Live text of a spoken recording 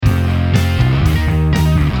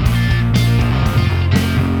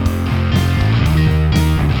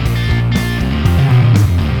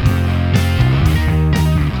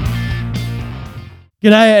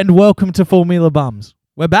G'day and welcome to Formula Bums.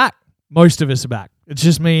 We're back. Most of us are back. It's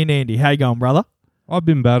just me and Andy. How you going, brother? I've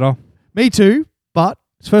been better. Me too, but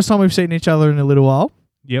it's the first time we've seen each other in a little while.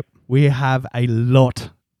 Yep. We have a lot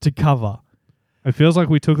to cover. It feels like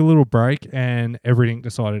we took a little break and everything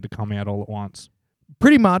decided to come out all at once.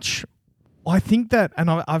 Pretty much, I think that, and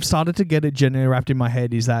I've started to get it generally wrapped in my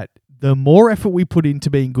head, is that the more effort we put into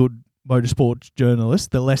being good motorsports journalists,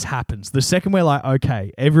 the less happens. The second we're like,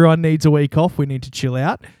 okay, everyone needs a week off, we need to chill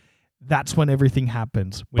out, that's when everything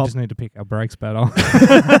happens. We just need to pick our breaks better.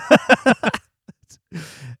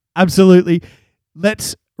 Absolutely.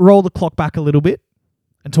 Let's roll the clock back a little bit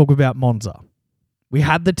and talk about Monza. We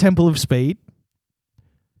had the Temple of Speed.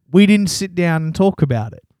 We didn't sit down and talk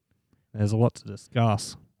about it. There's a lot to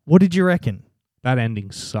discuss. What did you reckon? That ending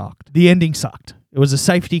sucked. The ending sucked. It was a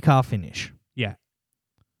safety car finish. Yeah.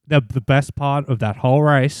 The best part of that whole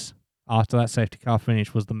race after that safety car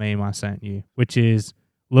finish was the meme I sent you, which is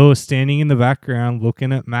Lewis standing in the background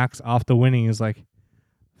looking at Max after winning is like,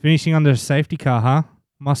 finishing under a safety car, huh?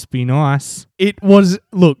 Must be nice. It was,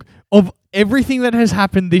 look, of everything that has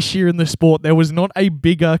happened this year in the sport, there was not a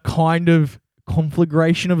bigger kind of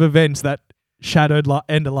conflagration of events that shadowed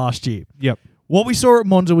end of last year. Yep. What we saw at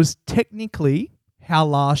Monza was technically how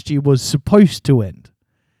last year was supposed to end.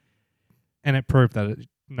 And it proved that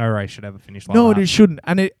no race should ever finish like No, that. it shouldn't.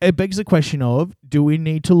 And it begs the question of, do we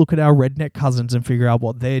need to look at our redneck cousins and figure out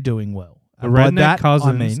what they're doing well? The And by redneck that,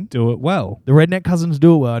 cousins do it well. The redneck cousins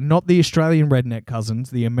do it well, not the Australian redneck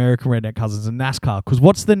cousins, the American redneck cousins and NASCAR. Because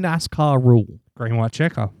what's the NASCAR rule? Green, white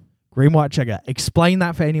checker. Green, white checker. Explain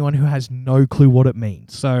that for anyone who has no clue what it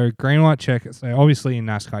means. So green, white checker. So obviously in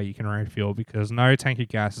NASCAR you can refuel because no tank of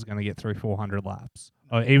gas is going to get through 400 laps,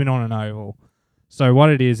 or even on an oval. So what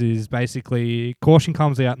it is basically caution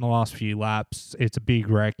comes out in the last few laps. It's a big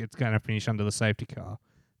wreck. It's going to finish under the safety car.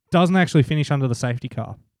 Doesn't actually finish under the safety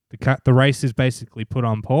car. The race is basically put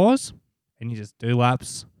on pause, and you just do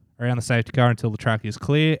laps around the safety car until the track is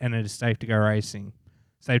clear, and it is safe to go racing.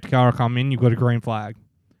 Safety car will come in, you've got a green flag.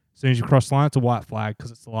 As soon as you cross the line, it's a white flag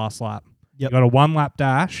because it's the last lap. Yep. You've got a one-lap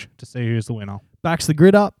dash to see who's the winner. Backs the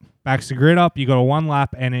grid up. Backs the grid up, you got a one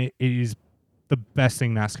lap, and it is the best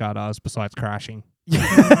thing NASCAR does besides crashing.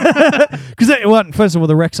 Because first of all,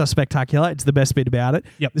 the wrecks are spectacular. It's the best bit about it.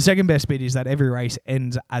 Yep. The second best bit is that every race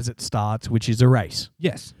ends as it starts, which is a race.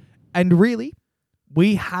 Yes. And really,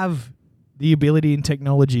 we have the ability and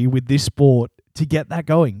technology with this sport to get that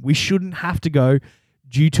going. We shouldn't have to go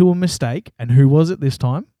due to a mistake. And who was it this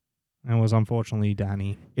time? And it was unfortunately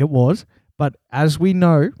Danny. It was. But as we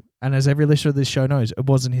know, and as every listener of this show knows, it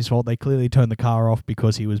wasn't his fault. They clearly turned the car off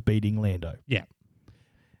because he was beating Lando. Yeah.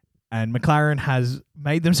 And McLaren has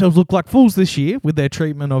made themselves look like fools this year with their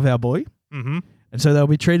treatment of our boy. Mm-hmm. And so they'll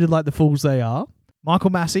be treated like the fools they are. Michael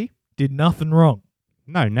Massey did nothing wrong.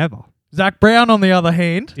 No, never. Zach Brown, on the other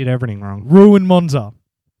hand, Did everything wrong. ruined Monza.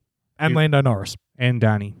 And Lando Norris. And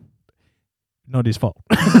Danny. Not his fault.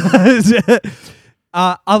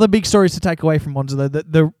 Other big stories to take away from Monza,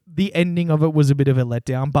 though. The ending of it was a bit of a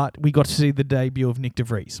letdown, but we got to see the debut of Nick de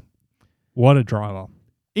Vries. What a driver.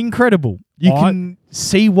 Incredible. You can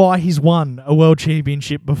see why he's won a world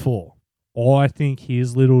championship before. I think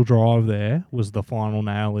his little drive there was the final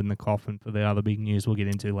nail in the coffin for the other big news we'll get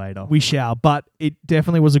into later. We shall, but it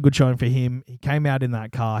definitely was a good showing for him. He came out in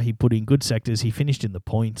that car. He put in good sectors. He finished in the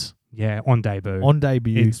points. Yeah, on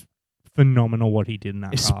debut. It's phenomenal what he did in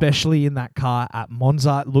that especially in that car at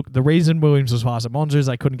Monza. Look, the reason Williams was fast at Monza is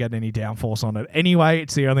they couldn't get any downforce on it. Anyway,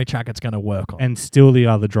 it's the only track it's going to work on. And still the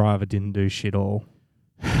other driver didn't do shit all.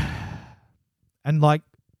 And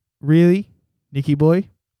really, Nicky boy?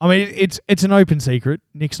 I mean, it's an open secret.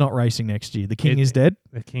 Nick's not racing next year. The king is dead.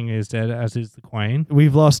 The king is dead, as is the queen.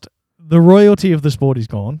 We've lost the royalty of the sport is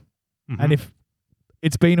gone. Mm-hmm. And if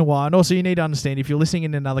it's been a while, and also you need to understand, if you're listening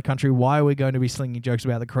in another country, why are we going to be slinging jokes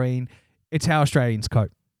about the queen? It's how Australians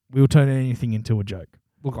cope. We will turn anything into a joke.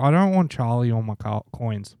 Look, I don't want Charlie on my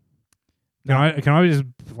coins. Can I just?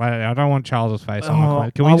 I don't want Charles's face on my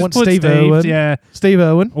coins. Can we want just put Steve Irwin. Yeah, Steve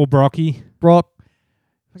Irwin or Brocky, Brock,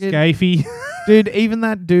 Scafey. dude. Even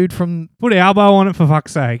that dude from Put Albo on it for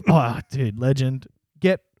fuck's sake. oh, dude, legend.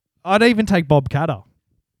 I'd even take Bob Catter.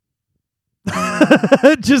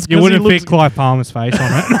 Just You wouldn't fit Clive Palmer's face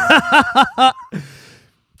on it.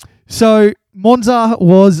 So Monza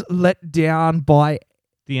was let down by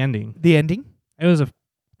The ending. the ending. It was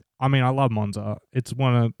I love Monza. It's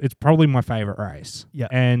probably my favorite race. Yeah.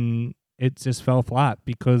 And it just fell flat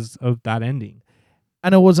because of that ending.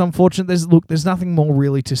 And it was unfortunate. There's nothing more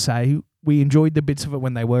really to say. We enjoyed the bits of it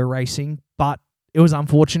when they were racing, but it was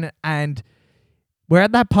unfortunate. And we're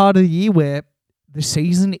at that part of the year where the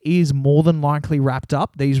season is more than likely wrapped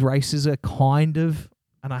up. These races are kind of,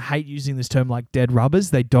 and I hate using this term, like dead rubbers.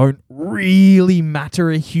 They don't really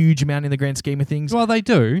matter a huge amount in the grand scheme of things. Well, they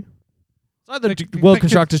do. So the World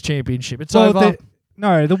Constructors Championship, it's over.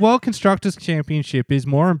 No, the World Constructors Championship is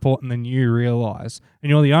more important than you realise. And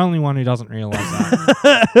you're the only one who doesn't realise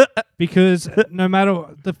that. Because no matter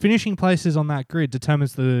the finishing places on that grid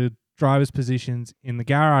determines the drivers' positions in the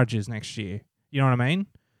garages next year. You know what I mean?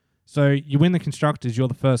 So you win the Constructors, you're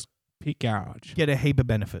the first pit garage. Get a heap of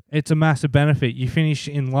benefit. It's a massive benefit. You finish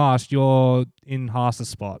in last, you're in Haas's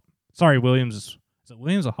spot. Sorry, Williams. Is it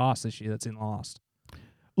Williams or Haas this year that's in last?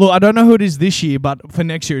 Look, I don't know who it is this year, but for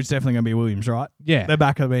next year, it's definitely going to be Williams, right? Yeah. They're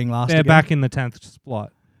back at being last They're again. back in the 10th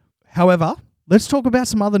spot. However, let's talk about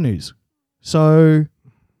some other news. So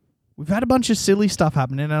we've had a bunch of silly stuff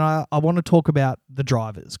happening, and I want to talk about the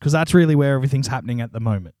drivers because that's really where everything's happening at the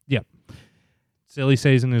moment. Yep. Silly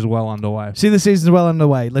season is well underway. See, the season's well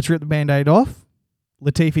underway. Let's rip the Band-Aid off.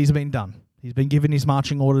 Latifi's been done. He's been given his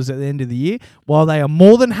marching orders at the end of the year. While they are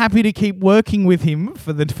more than happy to keep working with him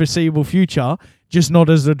for the foreseeable future, just not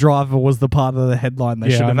as a driver was the part of the headline they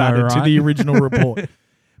should have added to the original report.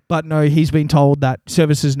 But no, he's been told that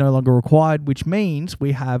service is no longer required, which means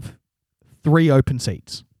we have 3 open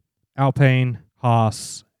seats. Alpine,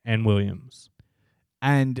 Haas, and Williams.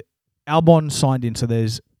 And Albon signed in, so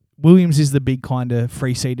there's Williams is the big kind of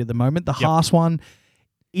free seat at the moment. The Haas one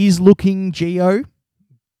is looking Gio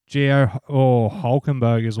or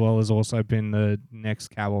Hulkenberg as well has also been the next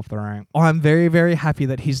cab off the rank. I'm very, very happy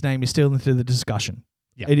that his name is still into the discussion.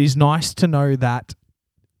 Yep. It is nice to know that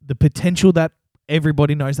the potential that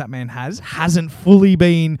everybody knows that man hasn't fully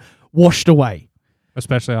been washed away.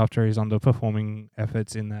 Especially after his underperforming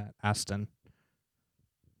efforts in that Aston.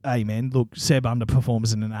 Hey, man, look, Seb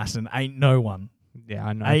underperforms in an Aston. Ain't no one. Yeah,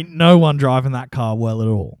 I know. Ain't no one driving that car well at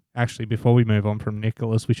all. Actually, before we move on from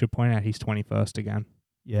Nicholas, we should point out he's 21st again.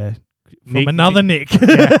 Yeah. From Nick, another Nick.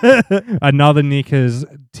 Another Nick has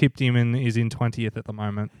tipped him and is in 20th at the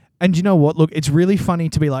moment. And you know what? Look, it's really funny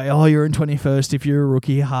to be like, oh, you're in 21st if you're a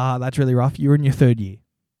rookie. Ha, that's really rough. You're in your 3rd year.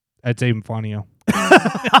 It's even funnier.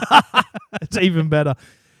 It's even better.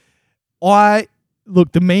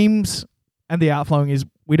 Look, the memes and the outflowing is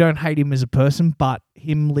we don't hate him as a person, but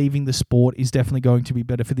him leaving the sport is definitely going to be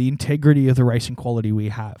better for the integrity of the racing quality we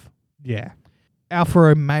have. Yeah. Alfa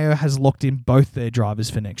Romeo has locked in both their drivers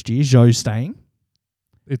for next year. Zhou's staying.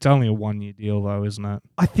 It's only a 1-year deal though, isn't it?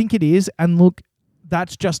 I think it is. And look,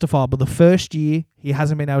 that's justifiable. The first year, he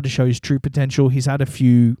hasn't been able to show his true potential. He's had a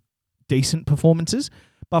few decent performances,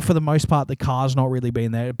 but for the most part, the car's not really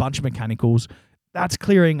been there. A bunch of mechanicals. That's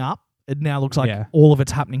clearing up. It now looks like all of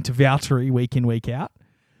it's happening to Valtteri week in, week out.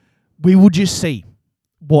 We will just see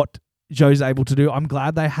what Zhou's able to do. I'm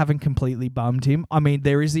glad they haven't completely bummed him. I mean,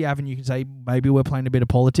 there is the avenue you can say maybe we're playing a bit of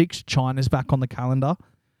politics. China's back on the calendar.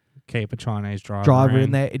 Keep a Chinese driver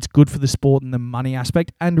in there. It's good for the sport and the money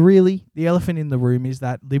aspect. And really, the elephant in the room is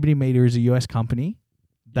that Liberty Media is a US company.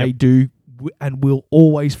 They do and will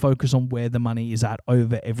always focus on where the money is at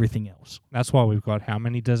over everything else. That's why we've got how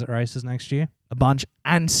many desert races next year? A bunch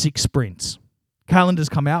and 6 sprints. Calendars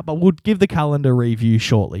come out, but we'll give the calendar review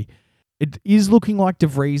shortly. It is looking like De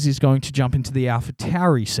Vries is going to jump into the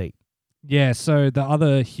AlphaTauri seat. Yeah, so the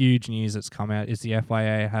other huge news that's come out is the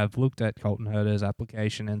FIA have looked at Colton Herta's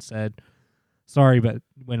application and said, sorry, but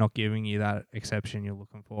we're not giving you that exception you're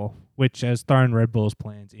looking for, which has thrown Red Bull's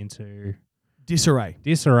plans into disarray.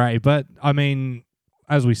 But, I mean,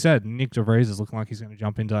 as we said, Nick De Vries is looking like he's going to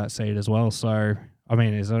jump into that seat as well. So, I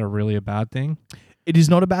mean, is that really a bad thing? It is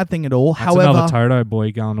not a bad thing at all. That's However, another Toto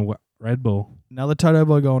boy going to Red Bull. Another Toto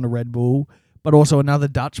boy going to Red Bull, but also another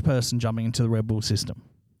Dutch person jumping into the Red Bull system.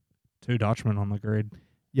 2 Dutchmen on the grid.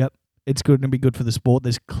 Yep. It's going to be good for the sport.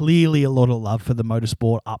 There's clearly a lot of love for the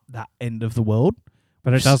motorsport up that end of the world.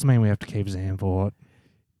 But it does mean we have to keep Zandvoort.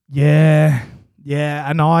 Yeah. Yeah,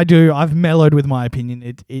 and I do. I've mellowed with my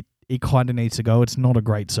opinion. It kind of needs to go. It's not a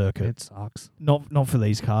great circuit. It sucks. Not for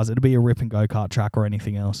these cars. It'll be a rip and go-kart track or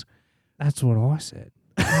anything else. That's what I said.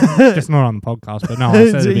 Just not on the podcast, but no, I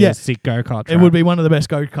said it'd be a sick go-kart track. It would be one of the best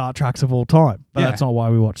go-kart tracks of all time, but that's not why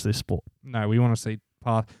we watch this sport. No, we want to see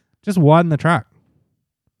path. Just widen the track.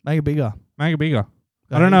 Make it bigger. Make it bigger.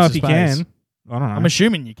 I don't know if you can. I don't know. I'm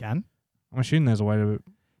assuming you can. I'm assuming there's a way to...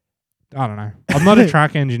 I don't know. I'm not a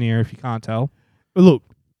track engineer, if you can't tell. Look,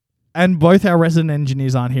 and both our resident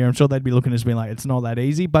engineers aren't here. I'm sure they'd be looking at us being like, it's not that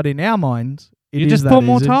easy. But in our minds, it you is just that put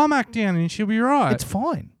more easy. tarmac down and she'll be right. It's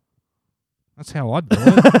fine. That's how I'd do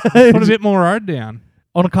it. Put a bit more road down.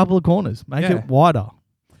 On a couple of corners. Make it wider.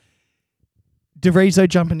 De Vries, though,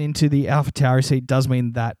 jumping into the AlphaTauri seat does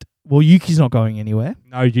mean that Well, Yuki's not going anywhere.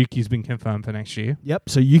 No, Yuki's been confirmed for next year. Yep.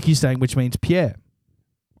 So Yuki's staying, which means Pierre.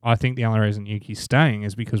 I think the only reason Yuki's staying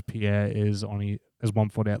is because Pierre is is 1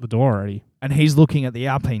 foot out the door already. And he's looking at the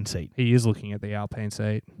Alpine seat, He is looking at the Alpine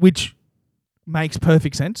seat. which makes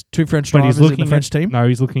perfect sense. 2 French But drivers he's looking in the French team. No,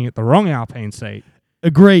 he's looking at the wrong Alpine seat.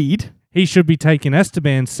 Agreed. He should be taking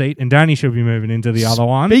Esteban's seat and Danny should be moving into the other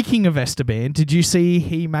one. Speaking of Esteban, did you see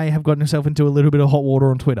he may have gotten himself into a little bit of hot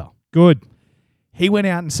water on Twitter? Good. He went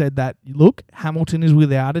out and said that, look, Hamilton is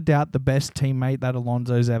without a doubt the best teammate that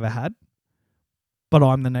Alonso's ever had, but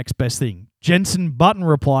I'm the next best thing. Jenson Button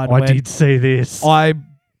replied, I did see this. I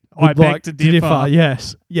would beg like to differ.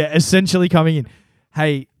 Yes. Yeah, essentially coming in.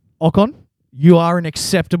 Hey, Ocon, you are an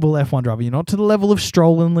acceptable F1 driver. You're not to the level of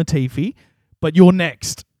Stroll and Latifi, but you're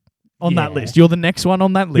next on that list. You're the next one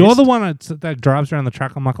on that list. You're the one that drives around the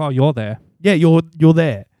track. I'm like, oh, you're there. Yeah, you're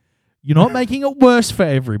there. You're not making it worse for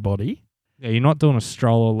everybody. Yeah, you're not doing a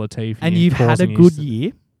Stroll or Latifi. And you've had a good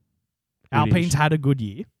year. British. Alpine's had a good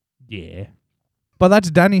year. Yeah. But that's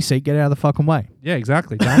Danny's seat. Get out of the fucking way. Yeah,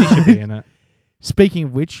 exactly. Danny should be in it. Speaking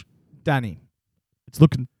of which, Danny,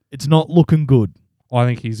 it's not looking good. I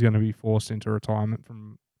think he's going to be forced into retirement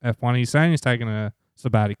from F1. He's saying he's taking a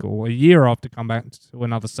sabbatical, a year off to come back to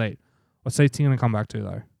another seat. What seat's he going to come back to,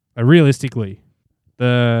 though? Realistically,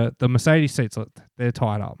 the Mercedes seats, they're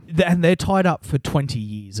tied up. And they're tied up for 20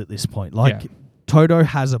 years at this point. Yeah. Toto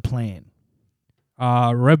has a plan.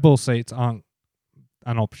 Red Bull seats aren't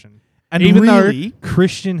an option. And even really, though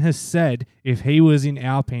Christian has said if he was in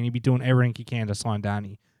Alpine, he'd be doing everything he can to sign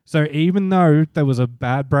Danny. So even though there was a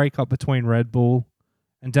bad breakup between Red Bull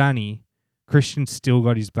and Danny, Christian still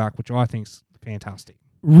got his back, which I think's fantastic.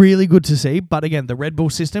 really good to see. But again, the Red Bull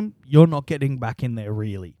system, you're not getting back in there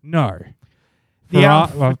really. No. The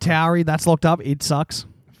Tauri, that's locked up. It sucks.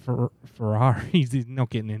 Ferrari's not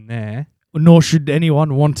getting in there. Nor should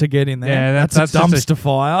anyone want to get in there. Yeah, that's a dumpster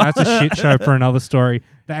fire. That's a shit show for another story.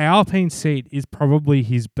 The Alpine seat is probably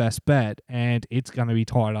his best bet, and it's going to be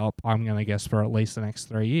tied up, I'm going to guess, for at least the next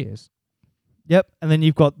 3 years. Yep. And then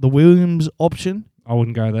you've got the Williams option. I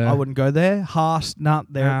wouldn't go there. I wouldn't go there. Haas,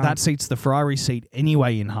 that seat's the Ferrari seat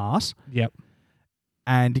anyway in Haas. Yep.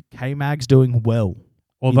 And K-Mag's doing well.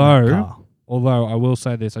 Although I will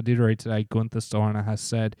say this, I did read today, Gunther Steiner has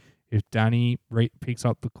said if Danny picks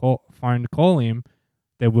up the phone to call him,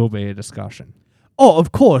 there will be a discussion. Oh,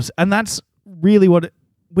 of course. And that's really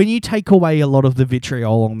when you take away a lot of the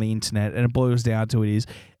vitriol on the internet, and it boils down to it is,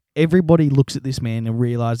 everybody looks at this man and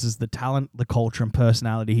realizes the talent, the culture, and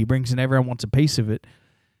personality he brings, and everyone wants a piece of it.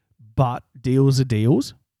 But deals are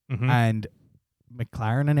deals. Mm-hmm. And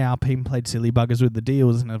McLaren and Alpine played silly buggers with the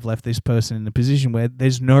deals and have left this person in a position where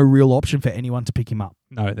there's no real option for anyone to pick him up.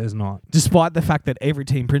 No, there's not. Despite the fact that every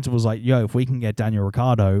team principal is like, yo, if we can get Daniel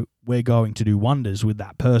Ricciardo, we're going to do wonders with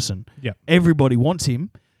that person. Yeah. Everybody wants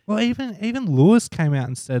him. Well, even Lewis came out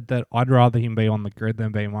and said that I'd rather him be on the grid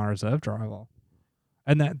than be my reserve driver.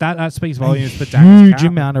 And that speaks volumes for Daniel's huge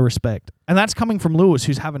amount of respect. And that's coming from Lewis,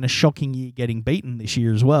 who's having a shocking year getting beaten this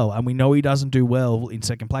year as well. And we know he doesn't do well in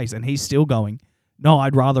second place. And he's still going, no,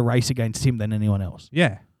 I'd rather race against him than anyone else.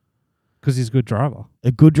 Yeah. Because he's a good driver.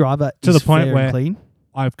 A good driver to is the point fair where and clean.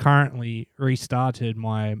 I've currently restarted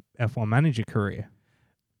my F1 manager career.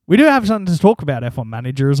 We do have something to talk about F1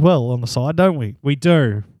 manager as well on the side, don't we? We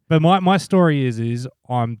do. But my story is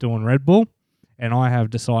I'm doing Red Bull, and I have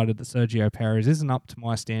decided that Sergio Perez isn't up to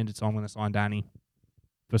my standards, so I'm going to sign Danny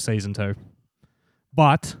for season 2.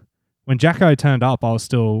 But when Jacko turned up, I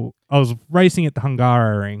was racing at the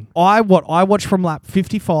Hungaroring. I watched from lap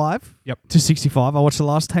 55 Yep. to 65. I watched the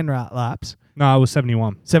last 10 laps. No, it was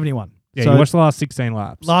 71. 71. Yeah, so you watched the last 16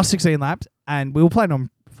 laps. Last 16 laps, and we were playing on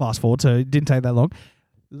fast forward, so it didn't take that long.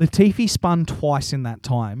 Latifi spun twice in that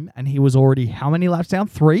time, and he was already how many laps down?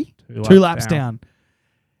 3? 2 laps down.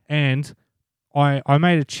 And I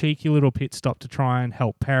made a cheeky little pit stop to try and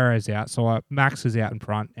help Perez out. So Max is out in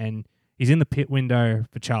front, and he's in the pit window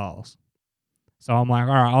for Charles. So I'm like,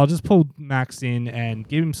 all right, I'll just pull Max in and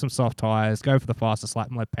give him some soft tyres, go for the fastest lap,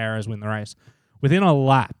 and let Perez win the race. Within the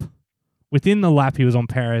lap, he was on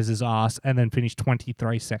Perez's ass and then finished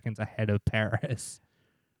 23 seconds ahead of Perez.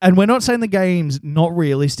 And we're not saying the game's not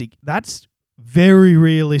realistic. That's very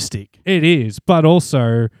realistic. It is, but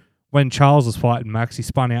also when Charles was fighting Max, he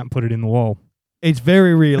spun out and put it in the wall. It's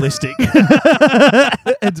very realistic.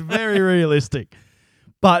 It's very realistic.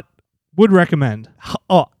 But would recommend.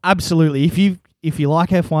 Oh, absolutely. If you like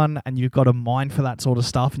F1 and you've got a mind for that sort of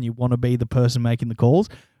stuff and you want to be the person making the calls,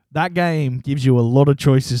 that game gives you a lot of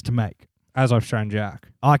choices to make. As I've shown Jack.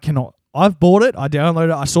 I've bought it. I downloaded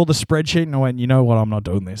it. I saw the spreadsheet and I went, you know what? I'm not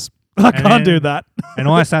doing this. I can't do that. And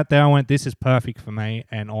I sat there and went, this is perfect for me,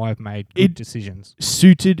 and I've made good decisions.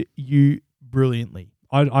 Suited you brilliantly.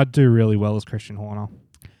 I'd do really well as Christian Horner.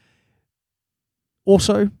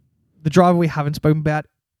 Also, the driver we haven't spoken about,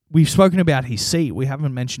 we've spoken about his seat. We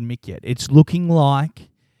haven't mentioned Mick yet. It's looking like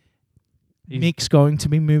Mick's going to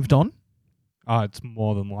be moved on. Oh, it's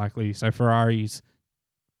more than likely. So Ferrari's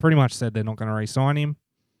pretty much said they're not going to re-sign him.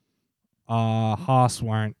 Haas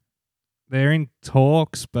won't. They're in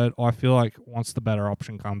talks, but I feel like once the better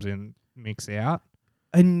option comes in, Mick's out.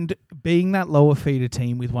 And being that lower feeder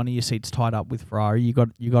team with one of your seats tied up with Ferrari, you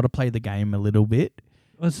got to play the game a little bit.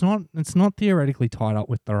 It's not theoretically tied up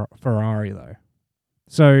with the Ferrari though.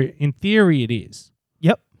 So in theory it is.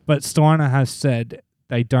 Yep. But Steiner has said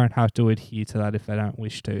they don't have to adhere to that if they don't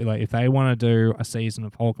wish to. Like if they want to do a season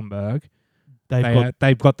of Hulkenberg,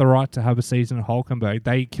 they've got the right to have a season of Hulkenberg.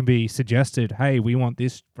 They can be suggested, hey, we want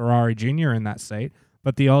this Ferrari Junior in that seat,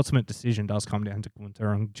 but the ultimate decision does come down to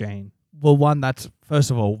Gunther and Jean. Well, one, that's,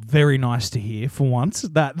 first of all, very nice to hear for once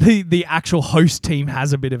that the actual host team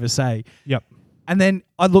has a bit of a say. Yep. And then,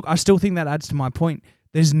 I still think that adds to my point.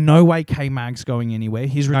 There's no way K-Mag's going anywhere.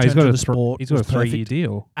 His return to the sport he's got a 3-year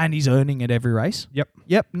deal. And he's earning at every race.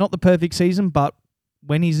 Yep. Not the perfect season, but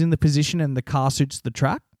when he's in the position and the car suits the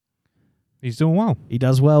track, he's doing well. He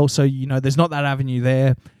does well. So, there's not that avenue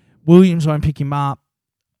there. Williams won't pick him up.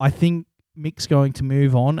 I think Mick's going to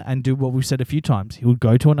move on and do what we've said a few times. He'll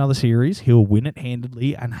go to another series, he'll win it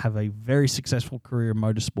handedly, and have a very successful career in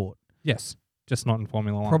motorsport. Yes, just not in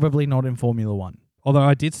Formula 1. Probably not in Formula 1. Although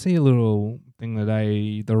I did see a little thing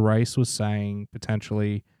today, the race was saying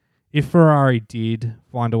potentially if Ferrari did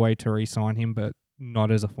find a way to re-sign him, but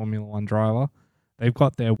not as a Formula 1 driver, they've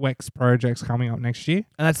got their WEX projects coming up next year.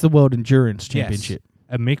 And that's the World Endurance Championship. Yes.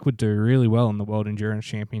 And Mick would do really well in the World Endurance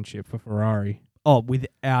Championship for Ferrari. Oh,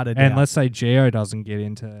 without a doubt. And let's say Gio doesn't get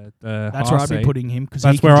into the That's where I'd be putting him because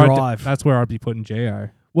he can drive. That's where I'd be putting Gio.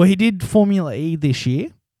 Well, he did Formula E this year.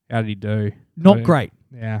 How did he do? Not great.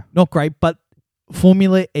 Yeah. Not great, but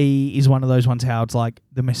Formula E is one of those ones how it's like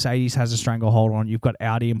the Mercedes has a stranglehold on. You've got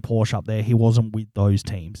Audi and Porsche up there. He wasn't with those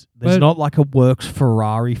teams. There's not like a works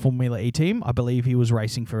Ferrari Formula E team. I believe he was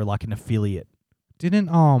racing for like an affiliate. Didn't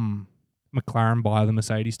McLaren buy the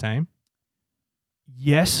Mercedes team?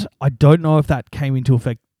 Yes. I don't know if that came into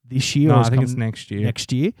effect this year. No, or I think it's next year.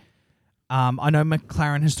 Next year. I know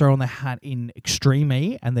McLaren has thrown their hat in Extreme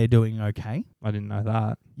E and they're doing okay. I didn't know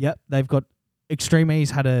that. Yep. They've got Extreme E's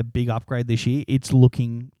had a big upgrade this year. It's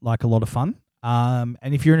looking like a lot of fun. And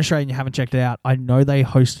if you're in Australia and you haven't checked it out, I know they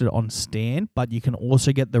host it on Stan, but you can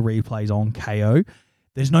also get the replays on KO.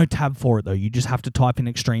 There's no tab for it, though. You just have to type in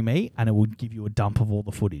Extreme E, and it will give you a dump of all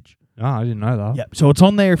the footage. Oh, I didn't know that. Yep. So it's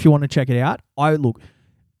on there if you want to check it out.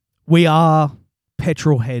 We are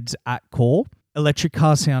petrol heads at core. Electric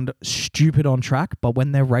cars sound stupid on track, but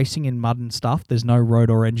when they're racing in mud and stuff, there's no road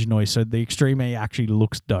or engine noise, so the Extreme E actually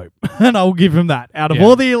looks dope. And I'll give him that. Out of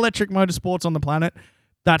all the electric motorsports on the planet,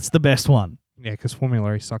 that's the best one. Yeah, because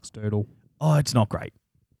Formula E sucks doodle. Oh, it's not great.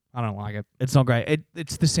 I don't like it. It's not great.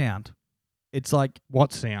 It's the sound. It's like...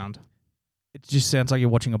 What sound? It just sounds like you're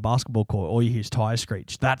watching a basketball court. All you hear is tires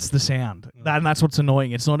screech. That's the sound. And that's what's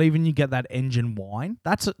annoying. It's not even you get that engine whine.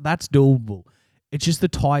 That's doable. It's just the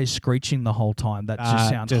tires screeching the whole time. That just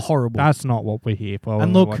sounds horrible. That's not what we're here for.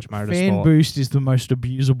 And look, fan boost is the most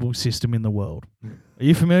abusable system in the world. Are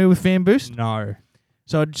you familiar with fan boost? No.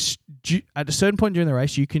 So at a certain point during the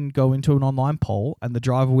race, you can go into an online poll, and the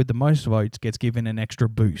driver with the most votes gets given an extra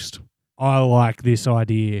boost. I like this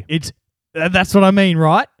idea. That's what I mean,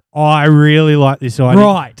 right? I really like this idea.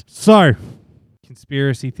 Right. So,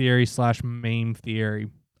 conspiracy theory / meme theory.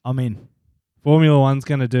 I'm in. Formula One's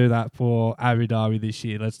going to do that for Abu Dhabi this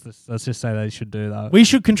year. Let's just say they should do that. We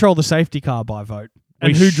should control the safety car by vote.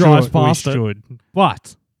 And who drives past it. We should.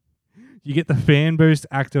 But you get the fan boost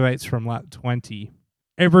activates from lap 20.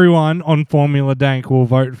 Everyone on Formula Dank will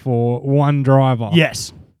vote for one driver.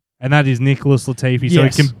 Yes. And that is Nicholas Latifi, so he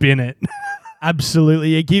can bin it. Absolutely.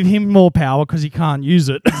 You give him more power because he can't use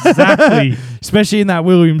it. Exactly. Especially in that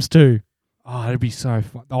Williams too. Oh, it'd be so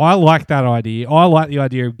fun. I like that idea. I like the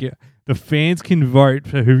idea of the fans can vote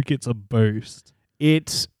for who gets a boost. And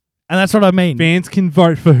that's what I mean. Fans can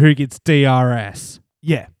vote for who gets DRS.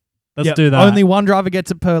 Yeah. Let's do that. Only one driver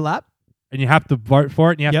gets it per lap. And you have to vote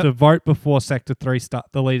for it, and you have to vote before Sector 3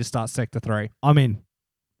 the leader starts Sector 3. I'm in.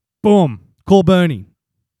 Boom. Call Bernie.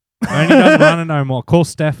 Bernie doesn't run it no more. Call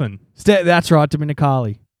Stefan. That's right,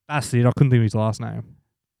 Dominicali. That's it. I couldn't think of his last name.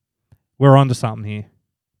 We're on to something here.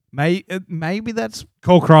 Maybe that's...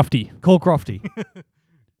 Call Crofty. Call Crofty.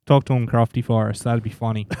 Talk to him, Crofty, for us. That'd be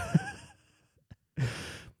funny.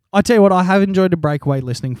 I tell you what, I have enjoyed a breakaway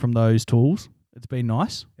listening from those tools. It's been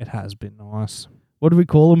nice. It has been nice. What do we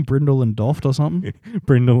call them? Brindle and Doft or something?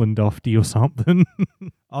 Brindle and Dofty or something.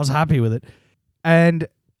 I was happy with it. And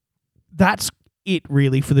that's it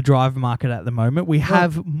really for the driver market at the moment. We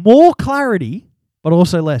have more clarity, but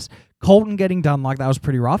also less. Colton getting done like that was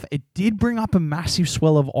pretty rough. It did bring up a massive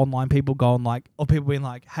swell of online people going like, or people being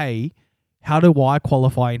like, hey, how do I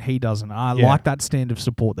qualify and he doesn't? I like that stand of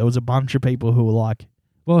support. There was a bunch of people who were like,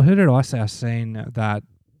 well, who did I say? I seen that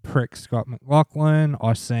Prix Scott McLaughlin.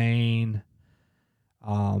 I seen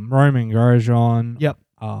Roman Grosjean. Yep.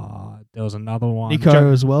 There was another one.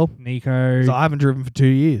 Nico as well. Nico. So I haven't driven for 2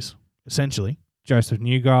 years, essentially. Joseph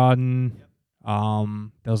Newgarden.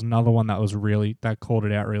 There was another one that called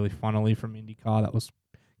it out really funnily from IndyCar. That was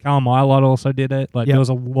Callum Ilott also did it. Like there was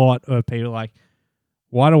a lot of people like,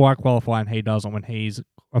 why do I qualify and he doesn't when he's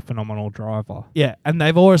a phenomenal driver? Yeah, and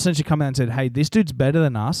they've all essentially come out and said, hey, this dude's better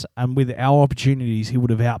than us, and with our opportunities, he would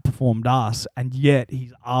have outperformed us, and yet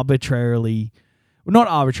he's not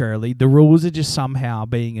arbitrarily, the rules are just somehow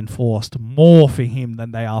being enforced more for him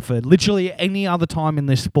than they are for literally any other time in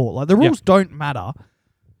this sport. Like the rules don't matter.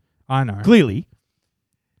 I know. Clearly.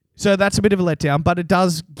 So that's a bit of a letdown, but it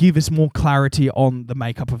does give us more clarity on the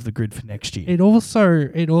makeup of the grid for next year. It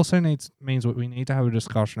also means that we need to have a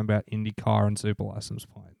discussion about IndyCar and super license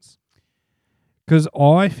points. Because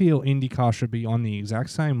I feel IndyCar should be on the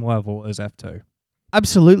exact same level as F2.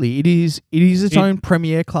 Absolutely. It is its own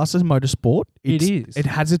premier class as motorsport. It is. It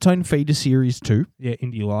has its own feeder series too. Yeah,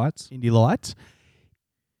 Indy Lights.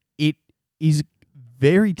 It is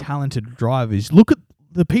very talented drivers. Look at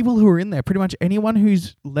the people who are in there. Pretty much anyone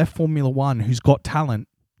who's left Formula One who's got talent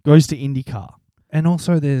goes to IndyCar. And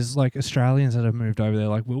also there's like Australians that have moved over there.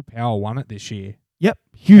 Like Will Power won it this year. Yep.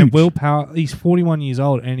 Huge. And Will Power, he's 41 years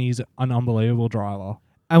old and he's an unbelievable driver.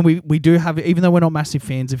 And we do have, even though we're not massive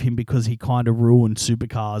fans of him because he kind of ruined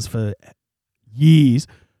supercars for years,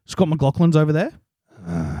 Scott McLaughlin's over there.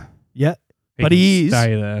 Yeah. But he is.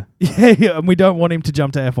 Stay there. Yeah, and we don't want him to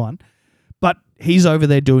jump to F1. But he's over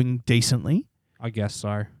there doing decently. I guess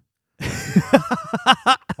so.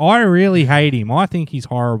 I really hate him. I think he's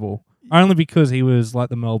horrible. Only because he was like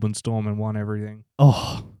the Melbourne Storm and won everything.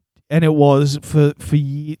 Oh, and it was for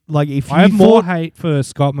like if you I have more hate for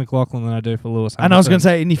Scott McLaughlin than I do for Lewis Hamilton. And I was going to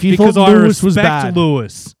say, and if you because thought Lewis was I bad, respect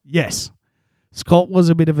Lewis. Yes, Scott was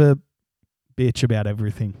a bit of a bitch about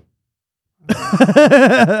everything.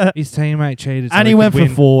 His teammate cheated, so and he went for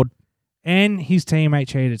Ford. And his teammate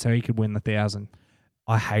cheated, so he could win the 1,000.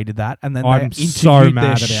 I hated that. And then I'm they so interviewed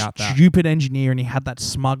mad their about that. stupid engineer, and he had that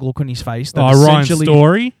smug look on his face. That Ryan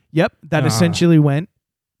Story? Yep, that essentially went.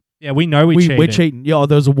 Yeah, we know we cheated. We're cheating. Yeah,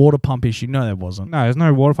 there was a water pump issue. No, there wasn't. No, there's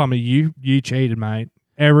no water pump. You cheated, mate.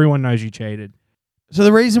 Everyone knows you cheated. So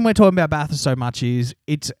the reason we're talking about Bathurst so much is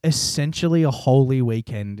it's essentially a holy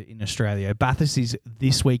weekend in Australia. Bathurst is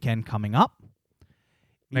this weekend coming up.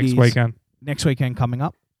 Next weekend coming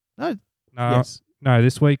up. No. Yes. No,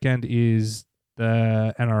 this weekend is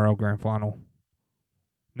the NRL Grand Final.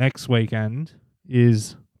 Next weekend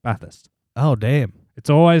is Bathurst. Oh, damn. It's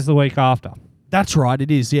always the week after. That's right, it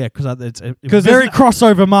is, yeah, because it's a very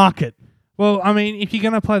crossover market. Well, I mean, if you're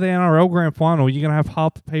going to play the NRL Grand Final, you're going to have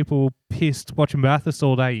half the people pissed watching Bathurst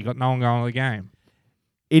all day. You got no one going to the game.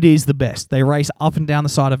 It is the best. They race up and down the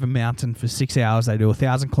side of a mountain for 6 hours. They do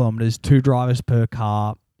 1,000 kilometres, 2 drivers per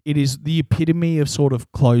car. It is the epitome of sort of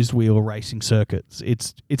closed wheel racing circuits.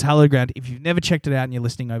 It's hallowed ground. If you've never checked it out and you're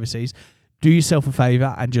listening overseas, do yourself a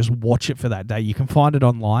favour and just watch it for that day. You can find it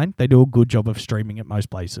online. They do a good job of streaming at most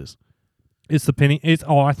places. It's the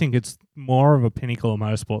I think it's more of a pinnacle of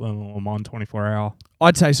motorsport than the Le Mans 24-hour.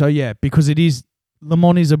 I'd say so, yeah, because it is. Le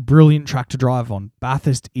Mans is a brilliant track to drive on.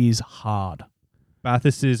 Bathurst is hard.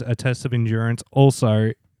 Bathurst is a test of endurance.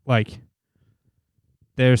 Also, like,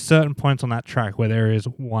 there are certain points on that track where there is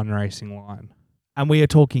one racing line. And we are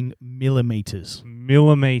talking millimetres.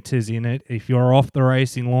 Millimetres in it. If you're off the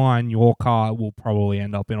racing line, your car will probably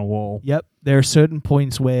end up in a wall. Yep. There are certain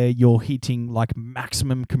points where you're hitting like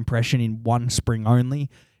maximum compression in one spring only.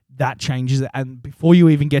 That changes it. And before you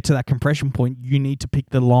even get to that compression point, you need to pick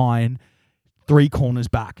the line 3 corners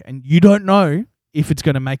back. And you don't know if it's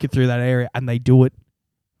going to make it through that area. And they do it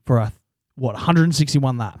for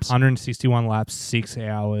 161 laps. 161 laps, 6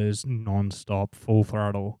 hours, non-stop, full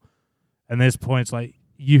throttle. And there's points like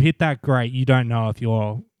you hit that great, you don't know if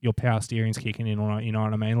your power steering's kicking in or not. You know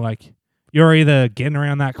what I mean? Like you're either getting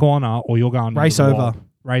around that corner or you're going race over.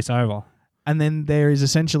 Race over. And then there is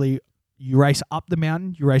essentially you race up the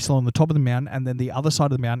mountain, you race along the top of the mountain, and then the other side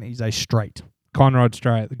of the mountain is a straight. Conrod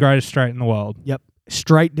Straight, the greatest straight in the world. Yep,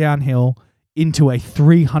 straight downhill. into a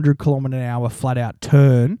 300 kilometer an hour flat out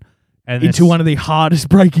turn And into one of the hardest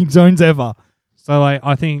braking zones ever. So, like,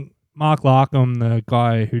 I think Mark Larkham, the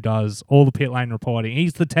guy who does all the pit lane reporting,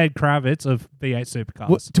 he's the Ted Kravitz of V8 supercars.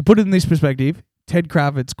 Well, to put it in this perspective, Ted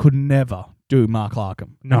Kravitz could never do Mark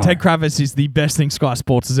Larkham. No. And Ted Kravitz is the best thing Sky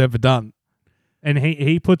Sports has ever done. And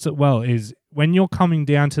he puts it well, is when you're coming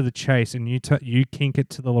down to the chase and you kink it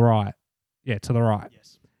to the right. Yeah, to the right.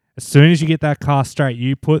 Yes. As soon as you get that car straight,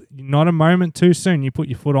 you put, not a moment too soon, you put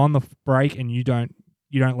your foot on the brake and you don't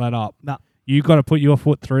let up. No. You got to put your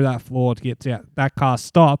foot through that floor to get that car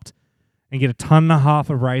stopped and get a ton and a half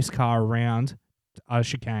of race car around a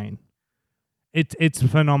chicane. It's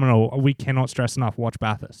phenomenal. We cannot stress enough. Watch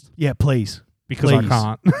Bathurst. Yeah, please. Because Please.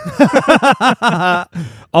 I can't.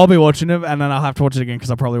 I'll be watching it, and then I'll have to watch it again because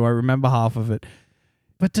I probably won't remember half of it.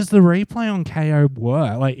 But does the replay on KO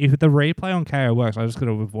work? Like, if the replay on KO works, I just got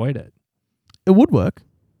to avoid it. It would work.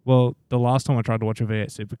 Well, the last time I tried to watch a V8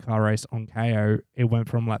 supercar race on KO, it went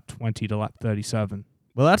from lap 20 to lap 37.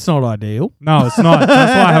 Well, that's not ideal. No, it's not.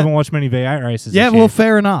 That's why I haven't watched many V8 races. Yeah, this well, year.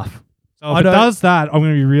 fair enough. So if it does that, I'm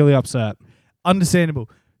going to be really upset. Understandable.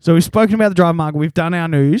 So we've spoken about the driver market. We've done our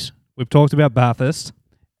news, We've talked about Bathurst.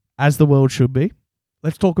 as the world should be.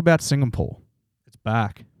 Let's talk about Singapore. It's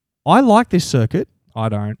back. I like this circuit. I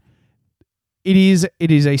don't. It is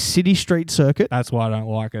a city street circuit That's why I don't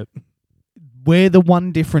like it. where the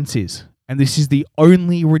one difference is, and this is the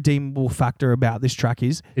only redeemable factor about this track,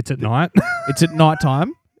 is It's at night. it's at night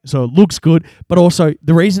time, so it looks good. But also,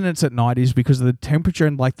 the reason it's at night is because of the temperature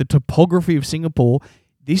and like the topography of Singapore.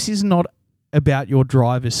 This is not about your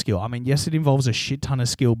driver's skill. I mean, yes, it involves a shit ton of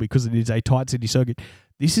skill because it is a tight city circuit.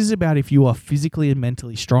 This is about if you are physically and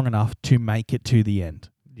mentally strong enough to make it to the end.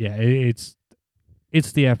 Yeah, it's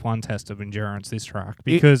the F1 test of endurance, this track,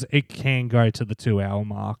 because it can go to the 2-hour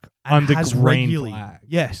mark And under has green regularly. flag.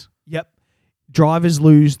 Yes. Yep. Drivers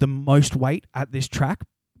lose the most weight at this track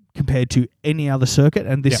compared to any other circuit,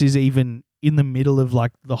 and this is even in the middle of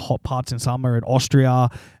like the hot parts in summer at Austria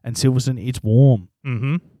and Silverstone. It's warm.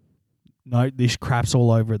 Mm-hmm. No, this crap's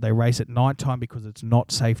all over it. They race at night time because it's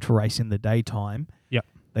not safe to race in the daytime. Yep.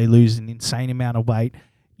 They lose an insane amount of weight.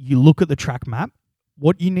 You look at the track map.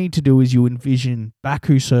 What you need to do is you envision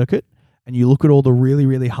Baku circuit and you look at all the really,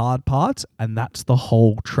 really hard parts, and that's the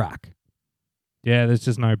whole track. Yeah, there's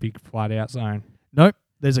just no big flat out zone. Nope.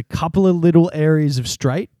 There's a couple of little areas of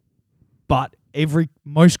straight, but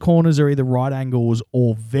most corners are either right angles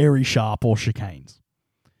or very sharp or chicanes.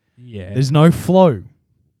 Yeah. There's no flow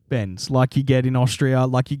bends like you get in Austria,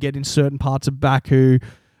 like you get in certain parts of Baku,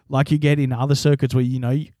 like you get in other circuits where,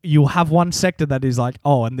 you'll have one sector that is like,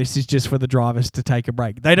 oh, and this is just for the drivers to take a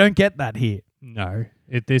break. They don't get that here. No.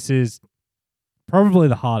 This is probably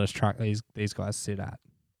the hardest track these guys sit at.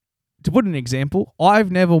 To put an example,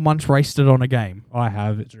 I've never once raced it on a game. I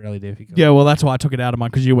have. It's really difficult. Yeah, well, that's why I took it out of mine,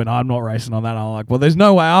 because you went, I'm not racing on that. And I'm like, well, there's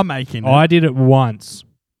no way I'm making it. I did it once,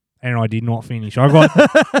 and I did not finish. I got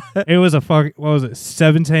it was a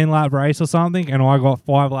 17 lap race or something, and I got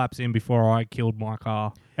 5 laps in before I killed my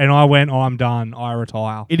car. And I went, I'm done. I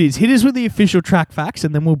retire. It is. Hit us with the official track facts,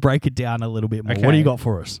 and then we'll break it down a little bit more. Okay. What do you got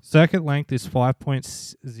for us? Circuit length is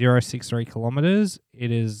 5.063 kilometers.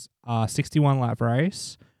 It is a 61 lap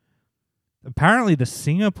race. Apparently, the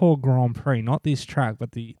Singapore Grand Prix, not this track,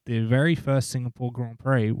 but the very first Singapore Grand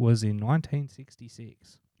Prix was in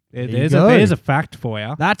 1966. There's a fact for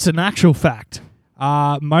you. That's an actual fact.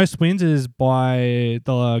 Most wins is by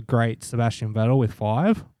the great Sebastian Vettel with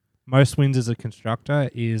 5. Most wins as a constructor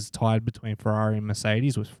is tied between Ferrari and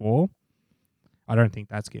Mercedes with 4. I don't think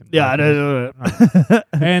that's getting. Yeah, I broken. know. No.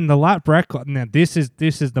 And the lap record. Now, this is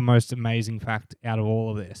the most amazing fact out of all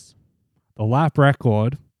of this. The lap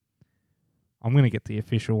record. I'm going to get the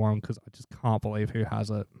official one because I just can't believe who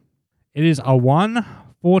has it. It is a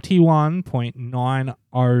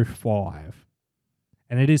 1:41.905.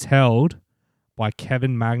 And it is held by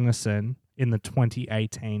Kevin Magnussen in the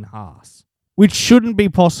 2018 Haas. Which shouldn't be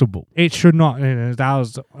possible. It should not.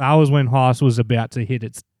 That was when Haas was about to hit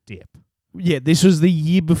its dip. Yeah, this was the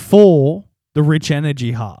year before the Rich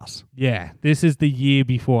Energy Haas. Yeah, this is the year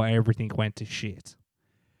before everything went to shit.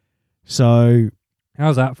 So,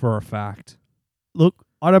 How's that for a fact? look,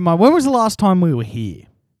 I don't mind. When was the last time we were here?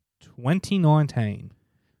 2019.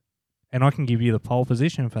 And I can give you the pole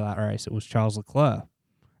position for that race. It was Charles Leclerc.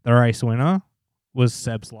 The race winner was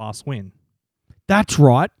Seb's last win. That's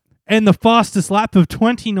right. And the fastest lap of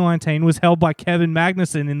 2019 was held by Kevin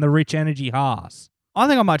Magnussen in the Rich Energy Haas. I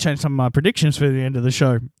think I might change some of my predictions for the end of the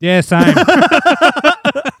show. Yeah, same.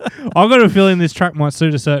 I've got a feeling this track might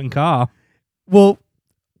suit a certain car. Well,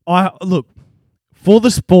 look, for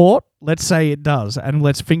the sport, let's say it does, and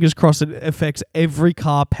let's fingers crossed it affects every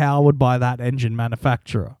car powered by that engine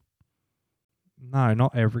manufacturer. No,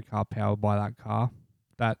 not every car powered by that car,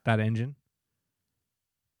 that engine.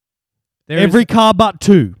 Every car but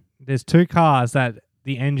two. There's two cars that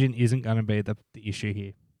the engine isn't going to be the issue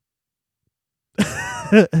here.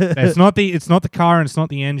 It's not the car and it's not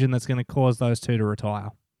the engine that's going to cause those two to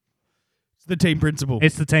retire. It's the team principle.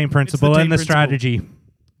 It's the team principle and the strategy.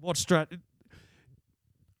 What strategy?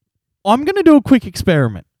 I'm going to do a quick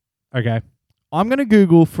experiment. Okay. I'm going to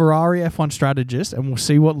Google Ferrari F1 strategist and we'll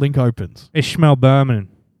see what link opens. Ishmael Berman.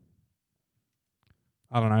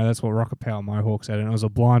 I don't know. That's what Rocket Power Mohawk said, and it was a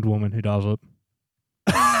blind woman who does it.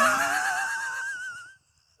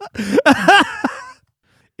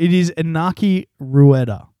 It is Inaki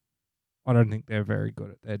Rueda. I don't think they're very good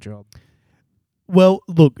at their job. Well,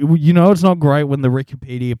 look, you know it's not great when the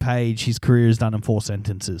Wikipedia page, his career is done in 4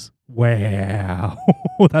 sentences. Wow.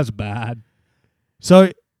 That's bad.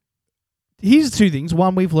 So here's 2 things.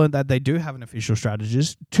 1, we've learned that they do have an official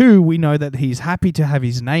strategist. 2, we know that he's happy to have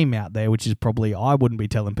his name out there, which is probably I wouldn't be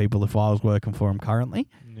telling people if I was working for him currently.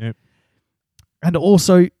 Yep. And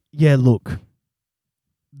also, yeah, look,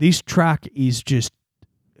 this track is just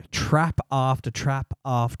trap after trap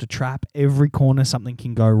after trap. Every corner something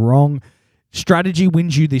can go wrong. Strategy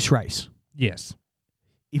wins you this race. Yes.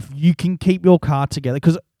 If you can keep your car together,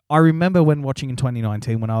 because I remember when watching in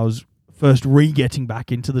 2019 when I was first getting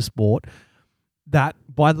back into the sport, that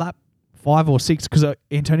by lap 5 or 6, because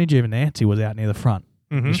Antonio Giovinazzi was out near the front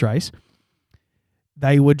this race,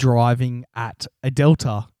 they were driving at a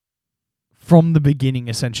delta from the beginning,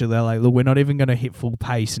 essentially. They're like, look, we're not even going to hit full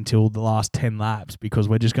pace until the last 10 laps because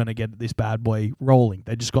we're just going to get this bad boy rolling.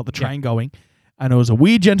 They just got the train going, and it was a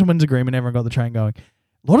weird gentleman's agreement. Everyone got the train going.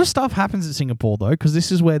 A lot of stuff happens at Singapore, though, because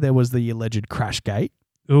this is where there was the alleged crash gate.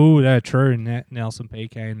 Oh, yeah, true. Nelson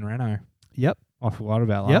Piquet and Renault. Yep. I forgot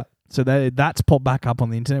about that. Yep. So that's popped back up on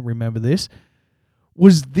the internet. Remember this.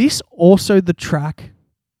 Was this also the track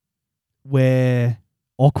where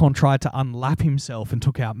Ocon tried to unlap himself and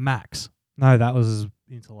took out Max? No, that was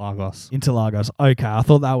Interlagos. Interlagos. Okay, I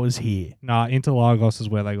thought that was here. Nah, Interlagos is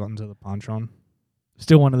where they got into the punch on.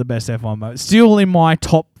 Still one of the best F1 moments. Still in my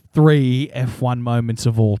top 3 F1 moments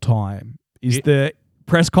of all time is the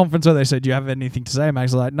press conference where they said, do you have anything to say?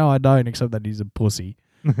 Max was like, no, I don't, except that he's a pussy.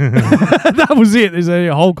 That was it. There's a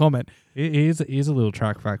whole comment. Here's a little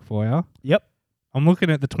track fact for you. Yep. I'm looking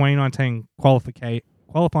at the 2019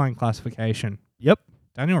 qualifying classification. Yep.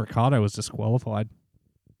 Daniel Ricciardo was disqualified.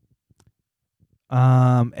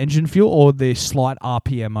 Engine fuel or the slight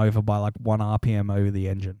RPM over by like 1 RPM over the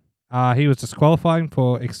engine? He was disqualifying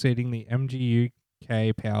for exceeding the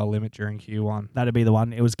MGUK power limit during Q1. That'd be the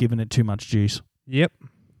one. It was giving it too much juice. Yep.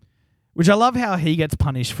 Which I love how he gets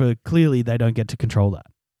punished for. Clearly, they don't get to control that.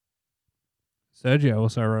 Sergio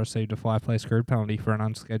also received a 5-place grid penalty for an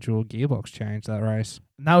unscheduled gearbox change that race.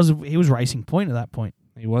 And he was racing point at that point.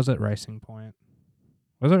 He was at Racing Point.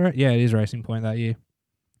 Was it? Yeah, it is Racing Point that year.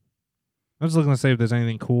 I was looking to see if there's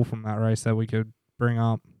anything cool from that race that we could bring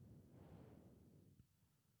up.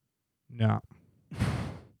 No.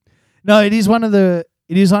 No, it is one of the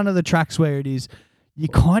tracks where it is. You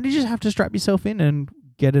kind of just have to strap yourself in and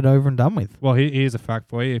get it over and done with. Well, here's a fact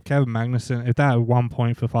for you. If Kevin Magnussen, if they had 1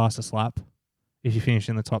 point for fastest lap, if you finished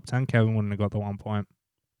in the top 10, Kevin wouldn't have got the 1 point.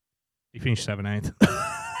 He finished 17th.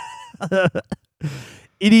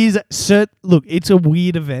 It is look, it's a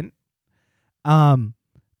weird event. I'm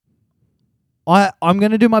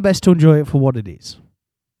going to do my best to enjoy it for what it is.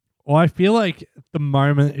 Well, I feel like the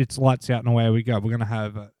moment it's lights out and away we go, we're going to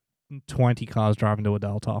have 20 cars driving to a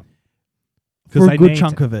Delta. For a good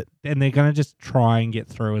chunk of it. And they're going to just try and get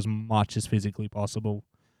through as much as physically possible.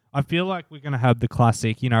 I feel like we're going to have the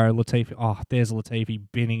classic, Latifi. Oh, there's Latifi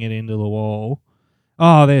binning it into the wall.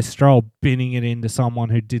 Oh, there's Stroll binning it into someone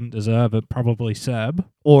who didn't deserve it, probably Seb.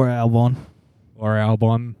 Or Albon.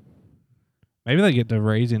 Maybe they get De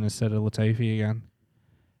Vries in instead of Latifi again.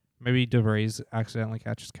 Maybe De Vries accidentally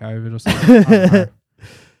catches COVID or something. I don't know.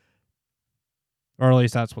 Or at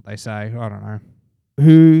least that's what they say. I don't know.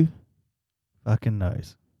 Who fucking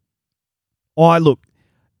knows? Look,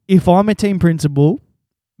 if I'm a team principal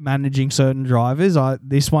managing certain drivers,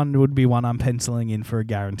 this one would be one I'm penciling in for a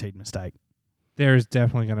guaranteed mistake. There is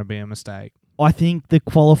definitely going to be a mistake. I think the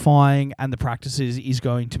qualifying and the practices is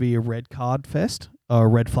going to be a red card fest, or a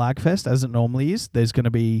red flag fest, as it normally is. There's going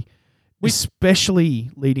to be, especially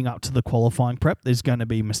leading up to the qualifying prep, there's going to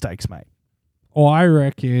be mistakes made. Oh, I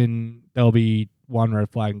reckon there'll be one red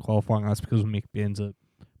flag in qualifying. That's because Mick bins it.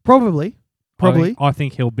 Probably. I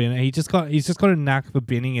think he'll bin it. He's just got a knack for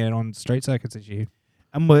binning it on street circuits this year.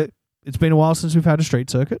 And it's been a while since we've had a street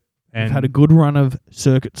circuit. And We've had a good run of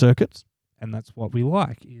circuits. and that's what we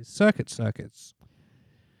like, is circuits.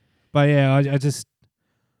 But yeah,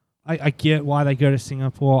 I get why they go to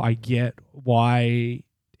Singapore. I get why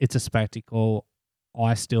it's a spectacle.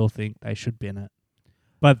 I still think they should bin it.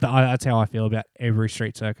 But that's how I feel about every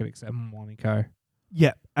street circuit except Monaco.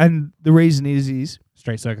 Yeah, and the reason is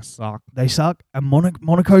Street circuits suck. they suck, and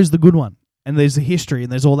Monaco's the good one. And there's the history,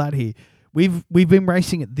 and there's all that here. We've been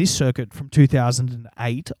racing at this circuit from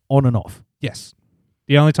 2008 on and off. Yes.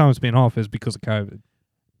 The only time it's been off is because of COVID.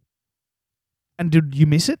 And did you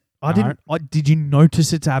miss it? I No. didn't. Did you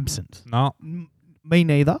notice its absence? No. Me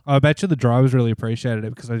neither. I bet you the drivers really appreciated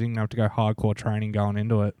it because they didn't have to go hardcore training going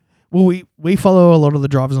into it. Well, we follow a lot of the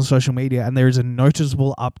drivers on social media, and there is a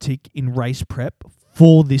noticeable uptick in race prep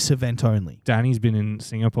for this event only. Danny's been in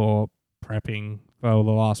Singapore prepping for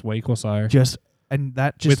the last week or so. Just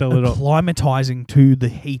With a little- acclimatizing to the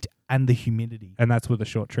heat and the humidity. And that's with a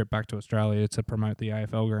short trip back to Australia to promote the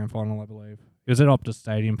AFL Grand Final, I believe. It was at Optus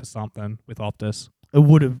Stadium for something with Optus. It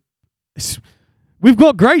would have. We've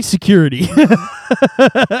got great security.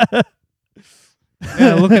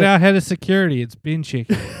 Yeah, look at our head of security. It's Bin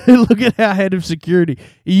Chicken. Look at our head of security.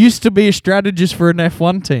 He used to be a strategist for an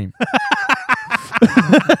F1 team.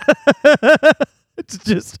 It's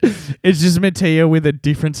just Mattia with a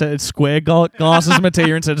different set of square glasses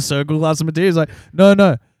Mattia instead of circle glasses Mattia. He's like,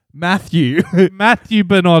 no, Matthew. Matthew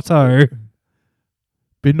Bonotto.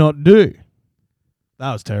 But not do.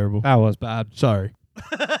 That was terrible. That was bad. Sorry.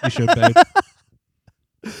 You should be.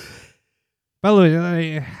 But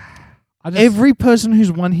look, Every person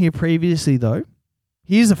who's won here previously, though,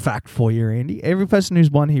 here's a fact for you, Andy. Every person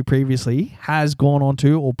who's won here previously has gone on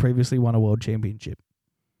to or previously won a world championship.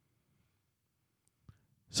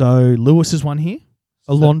 So Lewis has won here,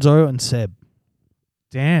 Alonso and Seb.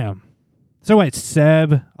 Damn. So wait,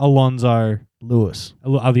 Seb, Alonso, Lewis.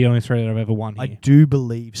 are the only three that have ever won here? I do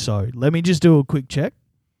believe so. Let me just do a quick check.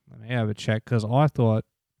 Let me have a check because I thought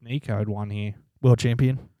Nico had won here. World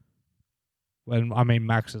champion.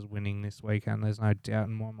 Max is winning this weekend. There's no doubt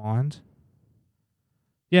in my mind.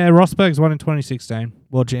 Yeah, Rosberg's won in 2016.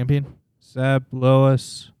 World champion. Seb,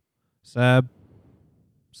 Lewis, Seb,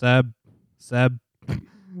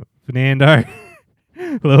 Fernando,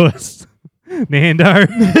 Lewis, Nando.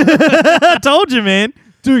 I told you, man.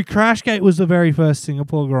 Dude, Crashgate was the very first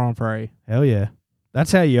Singapore Grand Prix. Hell yeah.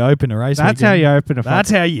 That's how you open a race. That's how you open a.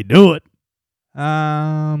 That's how you do it.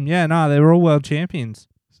 Yeah, no, they were all world champions.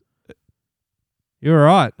 You're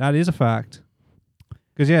right. That is a fact.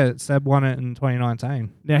 Because, yeah, Seb won it in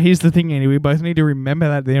 2019. Now, here's the thing, Andy. We both need to remember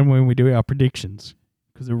that then when we do our predictions.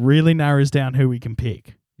 Because it really narrows down who we can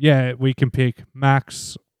pick. Yeah, we can pick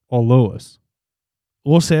Max or Lewis.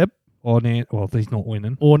 Or Seb. Or well, he's not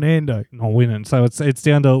winning. Or Nando. Not winning. So it's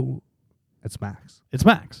down to... It's Max. It's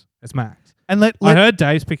Max. It's Max. And I heard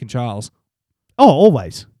Dave's picking Charles. Oh,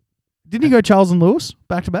 always. Didn't he go Charles and Lewis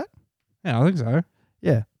back to back? Yeah, I think so.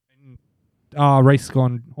 Yeah. Race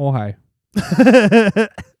gone Jorge.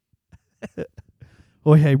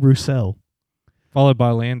 Jorge Roussel. Followed by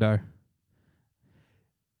Lando.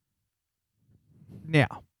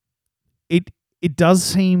 Now, it does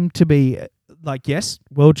seem to be, like, yes,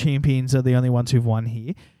 world champions are the only ones who've won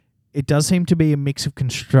here. It does seem to be a mix of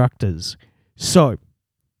constructors. So,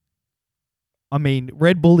 I mean,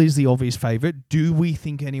 Red Bull is the obvious favourite. Do we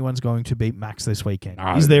think anyone's going to beat Max this weekend?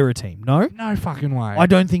 No. Is there a team? No? No fucking way. I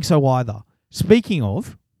don't think so either. Speaking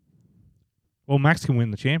of... Well, Max can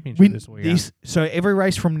win the championship this weekend. So every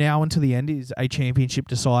race from now until the end is a championship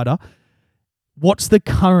decider. What's the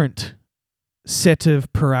current set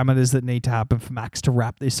of parameters that need to happen for Max to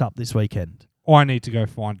wrap this up this weekend? I need to go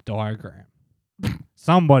find a diagram.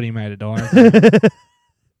 Somebody made a diagram.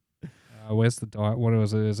 Where's the diagram? What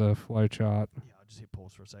was it? There's a flow chart. Yeah, I'll just hit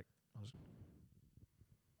pause for a sec.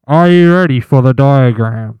 Are you ready for the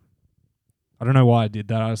diagram? I don't know why I did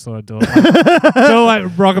that. I just thought I'd do it. So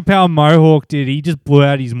like Rocket Power Mohawk did. He just blew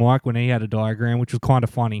out his mic when he had a diagram, which was kind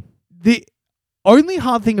of funny. The only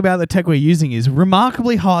hard thing about the tech we're using is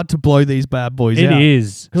remarkably hard to blow these bad boys out. It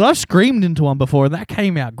is. Because I've screamed into one before and that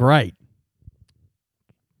came out great.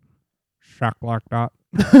 Shuck like that.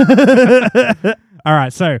 All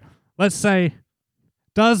right, so let's say,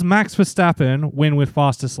 does Max Verstappen win with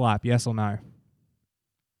fastest lap? Yes or no?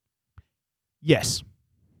 Yes.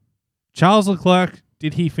 Charles Leclerc,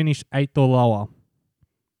 did he finish 8th or lower?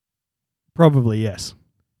 Probably yes.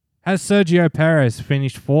 Has Sergio Perez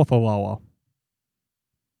finished 4th or lower?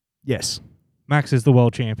 Yes. Max is the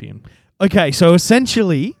world champion. Okay, so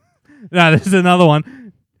essentially... No, this is another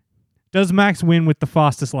one. Does Max win with the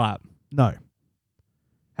fastest lap? No.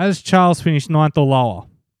 Has Charles finished 9th or lower?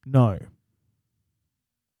 No.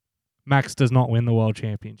 Max does not win the world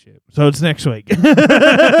championship. So it's next week.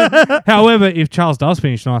 However, if Charles does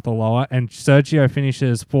finish 9th or lower and Sergio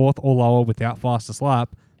finishes 4th or lower without fastest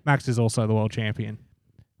lap, Max is also the world champion.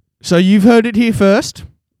 So you've heard it here first.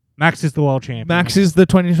 Max is the world champion. Max is the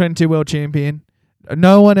 2022 world champion.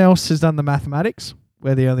 No one else has done the mathematics.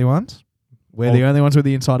 We're the only ones. We're the only ones with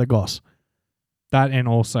the insider goss. That, and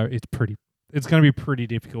also it's going to be pretty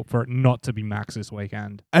difficult for it not to be Max this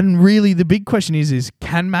weekend. And really the big question is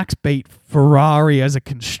can Max beat Ferrari as a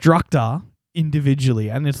constructor individually?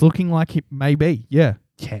 And it's looking like it may be. Yeah.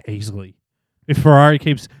 Yeah, easily. If Ferrari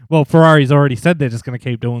Ferrari's already said they're just going to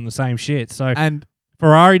keep doing the same shit. So And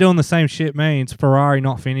Ferrari doing the same shit means Ferrari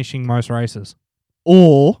not finishing most races.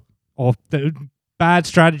 or The bad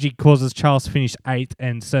strategy causes Charles to finish 8th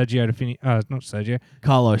and Sergio to finish... not Sergio.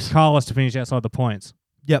 Carlos to finish outside the points.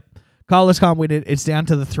 Yep. Carlos can't win it. It's down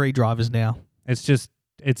to the 3 drivers now. It's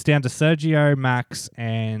down to Sergio, Max,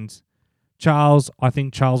 and Charles. I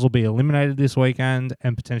think Charles will be eliminated this weekend,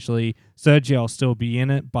 and potentially Sergio will still be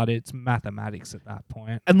in it, but it's mathematics at that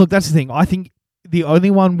point. And look, that's the thing. I think the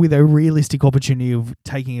only one with a realistic opportunity of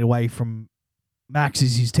taking it away from Max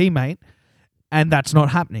is his teammate, and that's not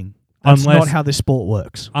happening. That's not how this sport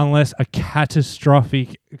works. Unless a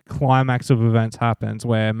catastrophic climax of events happens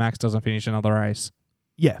where Max doesn't finish another race.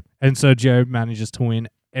 Yeah. And Sergio manages to win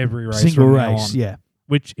every race. Single from race, now on, yeah.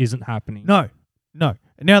 Which isn't happening. No. And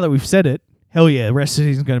now that we've said it, hell yeah, the rest of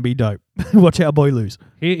the season's going to be dope. Watch our boy lose.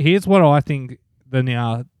 Here's what I think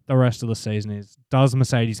the rest of the season is. Does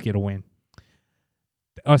Mercedes get a win?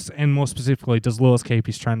 And more specifically, does Lewis keep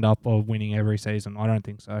his trend up of winning every season? I don't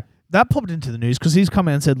think so. That popped into the news because he's come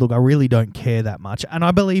out and said, look, I really don't care that much. And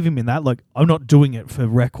I believe him in that. Like, I'm not doing it for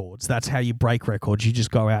records. That's how you break records. You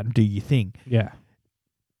just go out and do your thing. Yeah.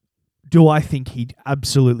 Do I think he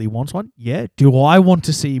absolutely wants one? Yeah. Do I want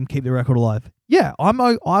to see him keep the record alive? Yeah.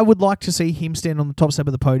 I would like to see him stand on the top step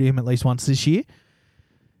of the podium at least once this year.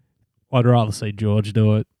 I'd rather see George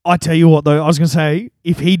do it. I tell you what, though, I was going to say,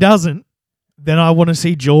 if he doesn't, then I want to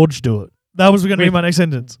see George do it. That was going to be my next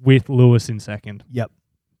sentence. With Lewis in second. Yep.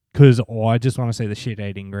 Because I just want to see the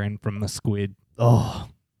shit-eating grin from the squid. Oh.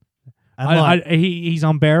 He's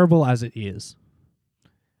unbearable as it is.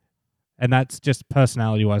 And that's just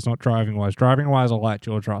personality-wise, not driving-wise. Driving-wise, I like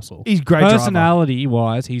George Russell. He's a great driver.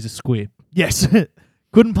 Personality-wise, he's a squid. Yes.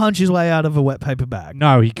 Couldn't punch his way out of a wet paper bag.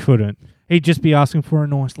 No, he couldn't. He'd just be asking for a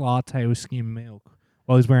nice latte with skim milk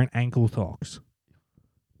while he's wearing ankle socks.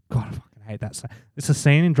 God, I fucking hate that. It's a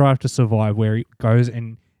scene in Drive to Survive where he goes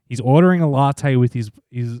and he's ordering a latte with his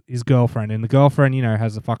girlfriend, and the girlfriend,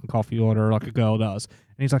 has a fucking coffee order like a girl does.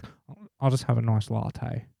 And he's like, I'll just have a nice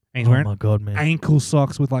latte. And he's wearing my God, man. ankle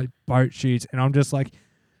socks with like boat shoes. And I'm just like...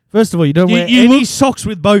 First of all, you don't wear any socks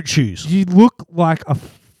with boat shoes. You look like a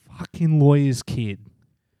fucking lawyer's kid.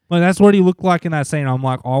 Like, that's what he looked like in that scene. I'm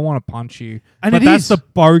like, I want to punch you. And but that's the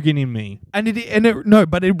bogan in me.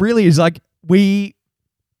 But it really is like we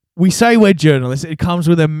say we're journalists. It comes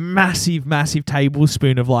with a massive, massive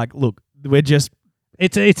tablespoon of like, look, we're just...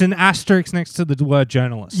 It's an asterisk next to the word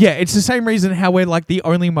journalist. Yeah, it's the same reason how we're like the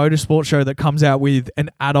only motorsport show that comes out with an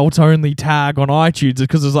adult-only tag on iTunes,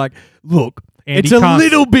 because it's like, look, it's a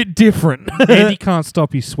little bit different. Andy can't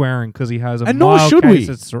stop you swearing because he has a and nor mild should case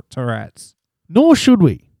we. of Tourette's. Nor should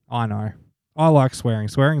we. I know. I like swearing.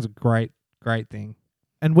 Swearing's a great, great thing.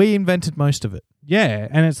 And we invented most of it. Yeah,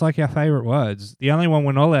 and it's like our favourite words. The only one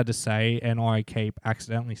we're not allowed to say, and I keep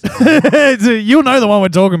accidentally saying. You'll know the one we're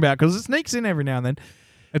talking about because it sneaks in every now and then.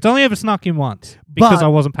 It's only ever snuck in once because I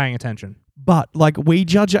wasn't paying attention. But like we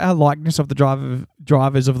judge our likeness of the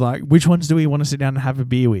drivers of like which ones do we want to sit down and have a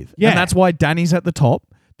beer with? Yeah, and that's why Danny's at the top.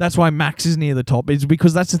 That's why Max is near the top. It's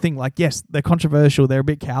because that's the thing. Like, yes, they're controversial. They're a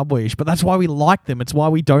bit cowboyish, but that's why we like them. It's why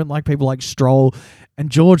we don't like people like Stroll and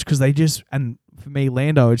George, because they just, and for me,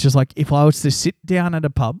 Lando, it's just like if I was to sit down at a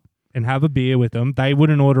pub and have a beer with them, they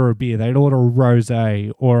wouldn't order a beer. They'd order a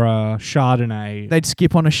rosé or a Chardonnay. They'd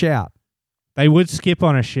skip on a shout. They would skip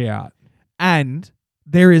on a shout. And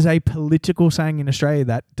there is a political saying in Australia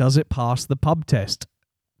that does it pass the pub test,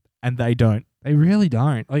 and they don't. They really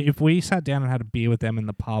don't. Like, if we sat down and had a beer with them in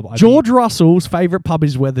the pub... George Russell's favourite pub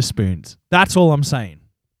is Wetherspoons. That's all I'm saying.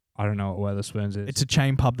 I don't know what Wetherspoons is. It's a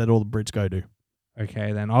chain pub that all the Brits go to.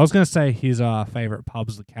 Okay, then. I was going to say his favourite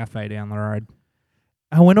pub's the cafe down the road.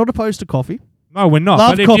 And we're not opposed to coffee. No, we're not.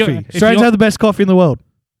 Love coffee. Australians have the best coffee in the world.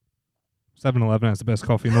 7-Eleven has the best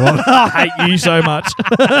coffee in the world. I hate you so much.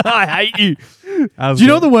 I hate you. Do you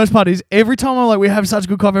know what the worst part is? Every time I'm like, we have such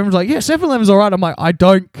good coffee, everyone's like, yeah, 7-Eleven's all right. I'm like, I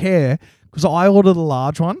don't care because I order the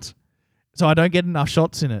large ones, so I don't get enough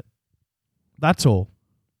shots in it. That's all.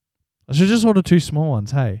 I should just order 2 small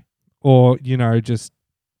ones, hey? Or, just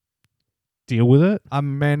deal with it. I'm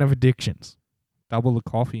a man of addictions. Double the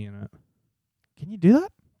coffee in it. Can you do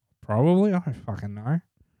that? Probably. I don't fucking know.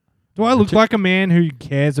 Do I look like a man who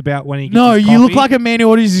cares about when he gets No, his you look coffee? like a man who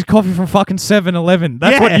orders his coffee from fucking 7-Eleven.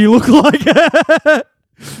 That's Yeah. what you look like.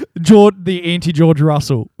 The anti-George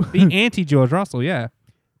Russell. The anti-George Russell, yeah.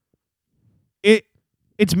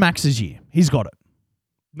 It's Max's year. He's got it.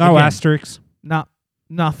 No Again. asterisks. Nah,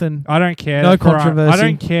 nothing. I don't care. No that controversy. I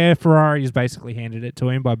don't care. Ferrari's basically handed it to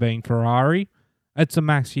him by being Ferrari. It's a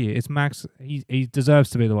Max year. It's Max. He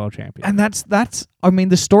deserves to be the world champion. And that's I mean,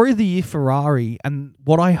 the story of the year Ferrari, and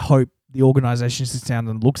what I hope the organisation sits down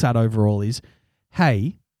and looks at overall is,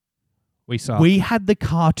 hey, we suck. we had the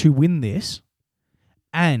car to win this,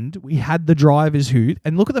 and we had the drivers who,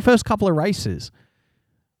 and look at the first couple of races.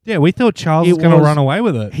 Yeah, we thought Charles was going to run away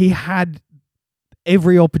with it. He had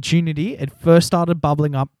every opportunity. It first started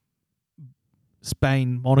bubbling up.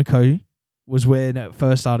 Spain, Monaco was where it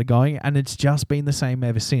first started going, and it's just been the same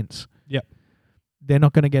ever since. Yep. They're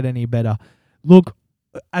not going to get any better. Look,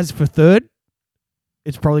 as for third,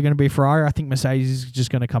 it's probably going to be Ferrari. I think Mercedes is just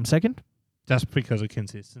going to come second. Just because of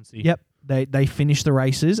consistency. Yep. They finish the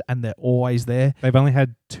races, and they're always there. They've only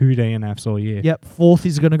had 2 DNFs all year. Yep. Fourth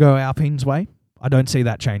is going to go Alpine's way. I don't see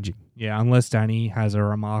that changing. Yeah, unless Danny has a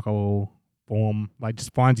remarkable form, like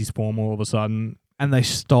just finds his form all of a sudden. And they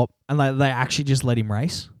stop, and they actually just let him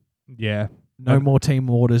race. Yeah. No more team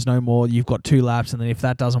orders, no more, you've got 2 laps, and then if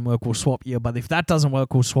that doesn't work, we'll swap you. But if that doesn't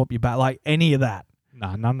work, we'll swap you back. Like, any of that.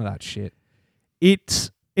 Nah, none of that shit.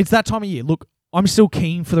 It's that time of year. Look, I'm still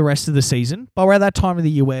keen for the rest of the season, but we're at that time of the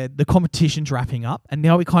year where the competition's wrapping up, and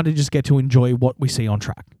now we kind of just get to enjoy what we see on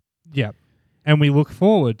track. Yeah. And we look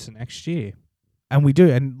forward to next year. And we do.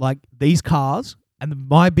 And, like, these cars, and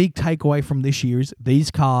my big takeaway from this year is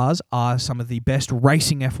these cars are some of the best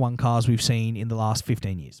racing F1 cars we've seen in the last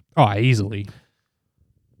 15 years. Oh, easily.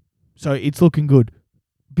 So it's looking good.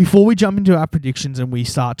 Before we jump into our predictions and we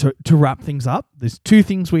start to wrap things up, there's 2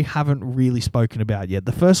 things we haven't really spoken about yet.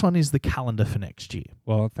 The first one is the calendar for next year.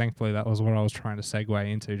 Well, thankfully, that was what I was trying to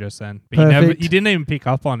segue into just then. But Perfect. you didn't even pick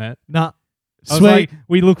up on it. Nah. I was Sweet. like,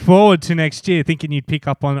 we look forward to next year, thinking you'd pick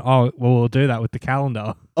up on, well, we'll do that with the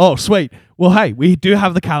calendar. Oh, sweet. Well, hey, we do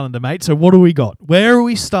have the calendar, mate. So what do we got? Where are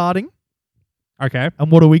we starting? Okay.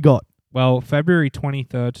 And what do we got? Well, February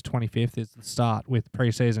 23rd to 25th is the start with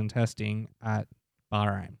pre-season testing at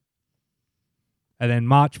Bahrain. And then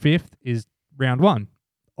March 5th is round 1.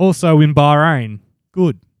 Also in Bahrain.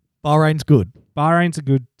 Good. Bahrain's good. Bahrain's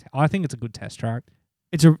I think it's a good test track.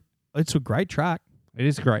 It's a great track. It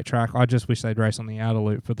is a great track. I just wish they'd race on the outer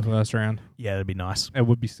loop for the first round. Yeah, that'd be nice. It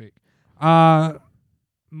would be sick. March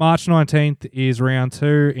 19th is round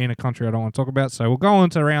 2 in a country I don't want to talk about, so we'll go on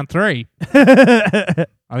to round 3. I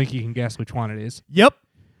think you can guess which one it is. Yep.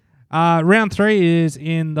 Round 3 is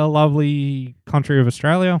in the lovely country of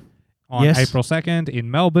Australia on Yes. April 2nd in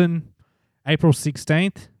Melbourne. April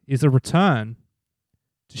 16th is a return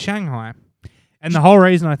to Shanghai. And the whole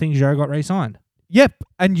reason I think Zhou got re-signed. Yep.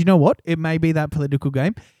 And you know what? It may be that political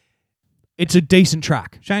game. It's a decent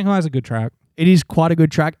track. Shanghai's a good track. It is quite a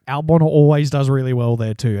good track. Albon always does really well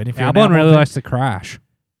there too. And if you're an Albon really fan- likes to crash.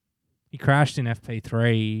 He crashed in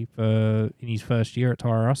FP3 in his first year at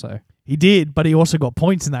Toro Rosso. He did, but he also got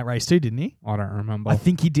points in that race too, didn't he? I don't remember. I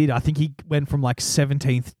think he did. I think he went from like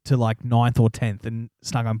 17th to like 9th or 10th and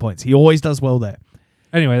snug on points. He always does well there.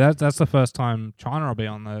 Anyway, that's the first time China will be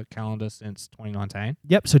on the calendar since 2019.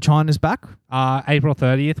 Yep, so China's back. April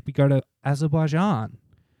 30th, we go to Azerbaijan.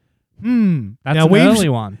 That's Now an early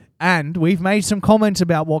one. And we've made some comments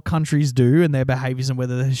about what countries do and their behaviours and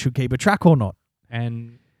whether they should keep a track or not.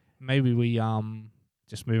 And maybe we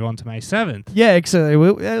just move on to May 7th. Yeah, exactly.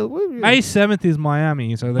 May 7th is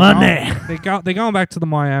Miami. So they're going back to the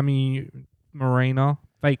Miami marina,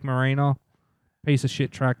 fake marina. Piece of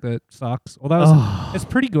shit track that sucks. Although it's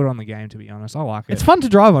pretty good on the game, to be honest. I like it. It's fun to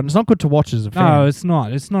drive on. It's not good to watch as a fan. No, it's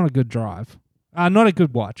not. It's not a good drive. Not a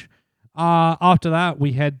good watch. After that,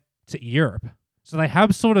 we head to Europe. So they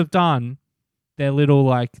have sort of done their little,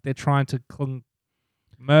 they're trying to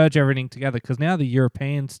merge everything together because now the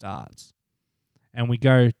European starts. And we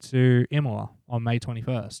go to Imola on May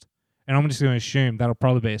 21st. And I'm just going to assume that'll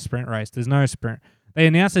probably be a sprint race. There's no sprint. They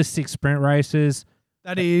announced there's 6 sprint races.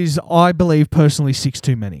 That is, I believe, personally, 6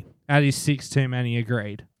 too many. That is 6 too many,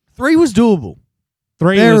 agreed. 3 was doable.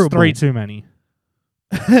 3 bearable. was 3 too many.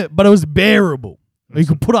 But it was bearable. You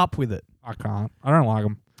could put up with it. I can't. I don't like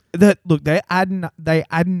them. Look, they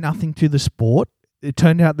add nothing to the sport. It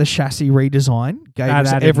turned out the chassis redesign gave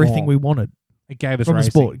us everything we wanted. It gave us from racing.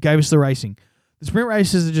 the sport. It gave us the racing. The sprint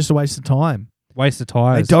races are just a waste of time. Waste of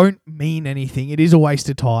tyres. They don't mean anything. It is a waste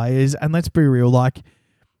of tyres. And let's be real,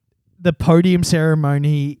 the podium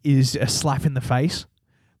ceremony is a slap in the face.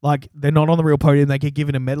 Like, they're not on the real podium. They get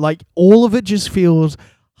given a medal. Like, all of it just feels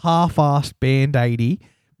half-assed Band-Aidy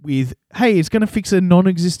with, hey, it's going to fix a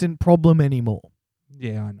non-existent problem anymore.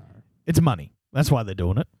 Yeah, I know. It's money. That's why they're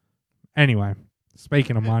doing it. Anyway,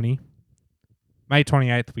 speaking of money, May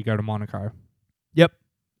 28th, we go to Monaco. Yep.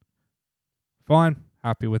 Fine.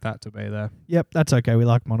 Happy with that to be there. Yep, that's okay. We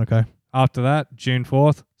like Monaco. After that, June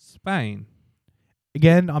 4th, Spain.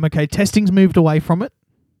 Again, I'm okay. Testing's moved away from it.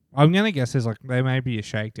 I'm going to guess there may be a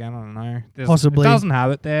shakedown. I don't know. Possibly. It doesn't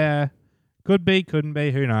have it there. Could be, couldn't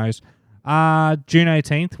be. Who knows? June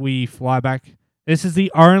 18th, we fly back. This is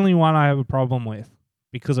the only one I have a problem with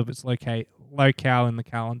because of its locale in the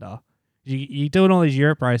calendar. You're doing all these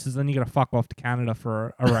Europe races, then you got to fuck off to Canada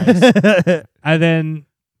for a race. And then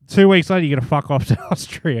 2 weeks later, you got to fuck off to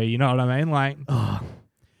Austria. You know what I mean?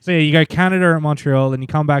 So yeah, you go Canada at Montreal, then you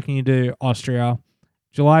come back and you do Austria.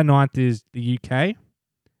 July 9th is the UK.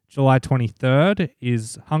 July 23rd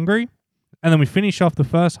is Hungary. And then we finish off the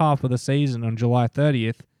first half of the season on July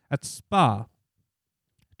 30th at Spa.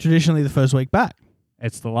 Traditionally the first week back.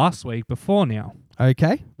 It's the last week before now.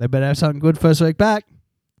 Okay. They better have something good first week back.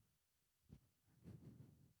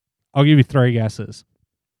 I'll give you 3 guesses.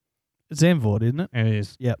 It's Zandvoort, isn't it? It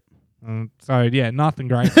is. Yep. So, yeah, nothing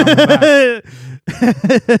great coming back.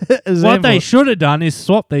 What they should have done is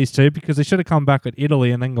swap these two because they should have come back at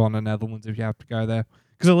Italy and then gone to Netherlands if you have to go there.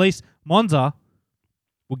 Because at least Monza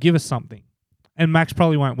will give us something. And Max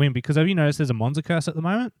probably won't win because have you noticed there's a Monza curse at the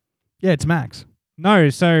moment? Yeah, it's Max. No,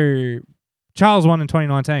 so Charles won in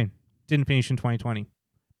 2019. Didn't finish in 2020.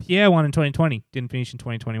 Pierre won in 2020. Didn't finish in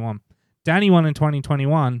 2021. Danny won in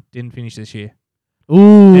 2021. Didn't finish this year.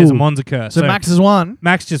 Ooh. There's a Monza curse. So Max has won.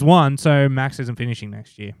 Max just won, so Max isn't finishing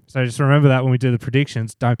next year. So just remember that when we do the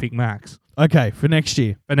predictions, don't pick Max. Okay, for next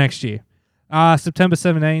year. For next year. September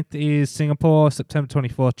 17th is Singapore. September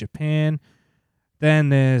 24th, Japan. Then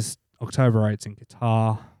there's October 8th in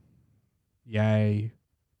Qatar. Yay.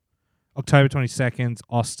 October 22nd,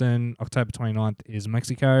 Austin. October 29th is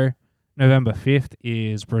Mexico. November 5th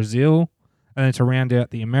is Brazil. And then to round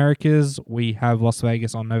out the Americas, we have Las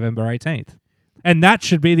Vegas on November 18th. And that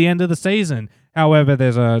should be the end of the season. However,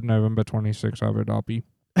 there's a November 26th Abu Dhabi.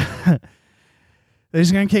 They're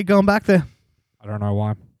just going to keep going back there. I don't know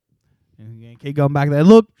why. They're going to keep going back there.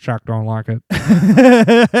 Look. Shaq don't like it.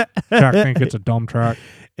 Shaq think it's a dumb track.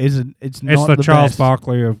 It's not it's the Charles best.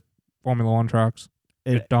 Barkley of Formula 1 tracks.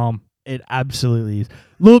 It's dumb. It absolutely is.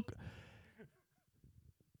 Look.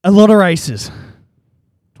 A lot of races.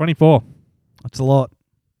 24. That's a lot.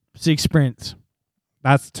 6 sprints.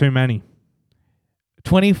 That's too many.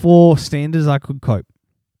 24 standards I could cope.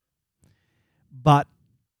 But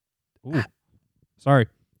sorry.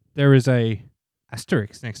 There is a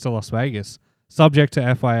asterisk next to Las Vegas, subject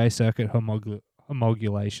to FIA circuit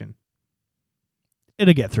homologation.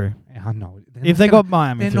 it'll get through. Yeah, I know. If they got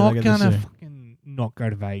Miami they're through, not they going to to fucking not go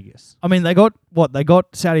to Vegas. I mean, they got what? They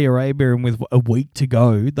got Saudi Arabia, and with a week to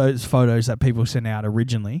go, those photos that people sent out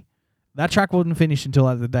originally, that track wasn't finished until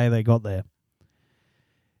like the day they got there.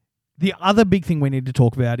 The other big thing we need to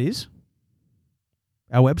talk about is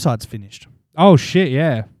our website's finished. Oh shit,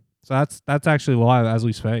 yeah. So that's actually live as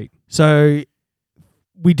we speak. So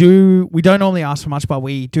we don't normally ask for much, but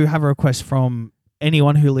we do have a request from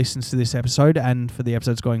anyone who listens to this episode and for the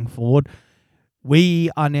episodes going forward.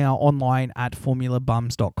 We are now online at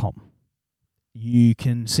formulabums.com. You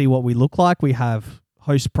can see what we look like. We have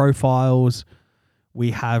host profiles.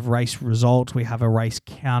 We have race results. We have a race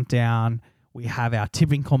countdown. We have our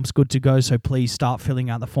tipping comps good to go. So please start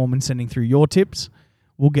filling out the form and sending through your tips.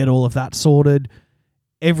 We'll get all of that sorted.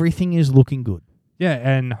 Everything is looking good. Yeah,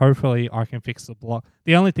 and hopefully I can fix the blog.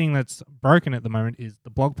 The only thing that's broken at the moment is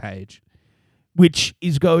the blog page, which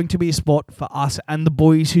is going to be a spot for us and the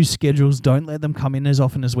boys whose schedules don't let them come in as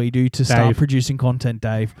often as we do to start producing content,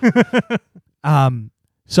 Dave.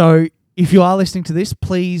 So if you are listening to this,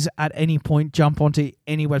 please at any point jump onto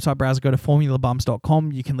any website browser, go to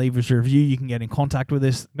formulabums.com. You can leave us a review. You can get in contact with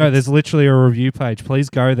us. No, there's literally a review page.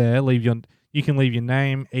 Please go there. You can leave your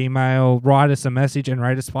name, email, write us a message, and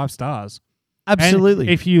rate us 5 stars. Absolutely.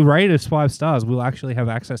 And if you rate us 5 stars, we'll actually have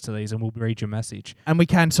access to these and we'll read your message. And we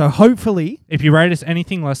can. So hopefully, if you rate us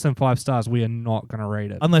anything less than 5 stars, we are not going to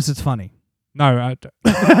read it. Unless it's funny. No,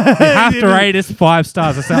 you have to rate us 5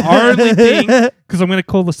 stars. That's the only thing, because I'm going to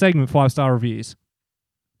call the segment 5-star reviews.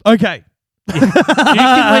 Okay. You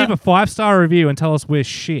can leave a 5-star review and tell us we're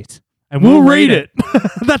shit. And we'll read it.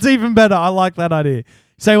 That's even better. I like that idea.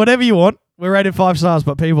 Say whatever you want. We're rated 5 stars,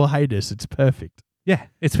 but people hate us. It's perfect. Yeah,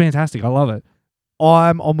 it's fantastic. I love it.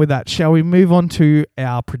 I'm on with that. Shall we move on to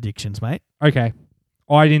our predictions, mate? Okay.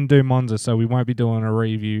 I didn't do Monza, so we won't be doing a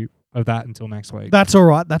review of that until next week. That's all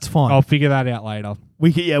right. That's fine. I'll figure that out later.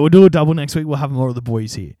 We'll do a double next week. We'll have more of the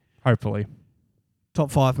boys here. Hopefully.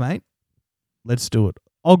 Top 5, mate. Let's do it.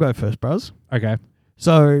 I'll go first, bros. Okay.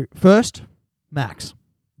 So, first, Max.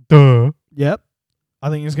 Duh. Yep. I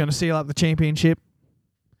think he's going to seal up the championship.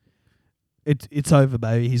 It's over,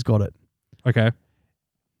 baby. He's got it. Okay.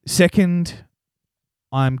 Second,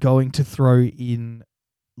 I'm going to throw in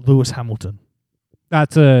Lewis Hamilton.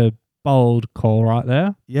 That's a bold call right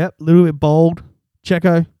there. Yep. A little bit bold.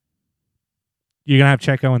 Checo. You're going to have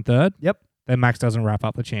Checo in third? Yep. Then Max doesn't wrap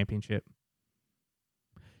up the championship.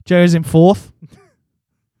 Checo's in fourth.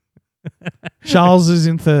 Charles is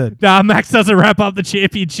in third. Nah, Max doesn't wrap up the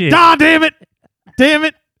championship. Ah, damn it. Damn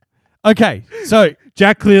it. Okay, so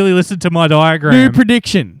Jack clearly listened to my diagram. new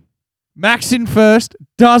prediction. Max in first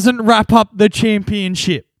doesn't wrap up the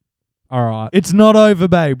championship. All right. It's not over,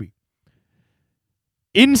 baby.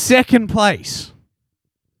 In second place,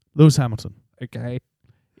 Lewis Hamilton. Okay.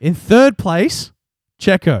 In third place,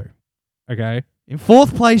 Checo. Okay. In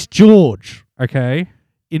fourth place, George. Okay.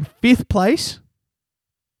 In fifth place,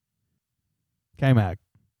 K-Mag.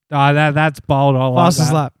 That's bold. I like Fastest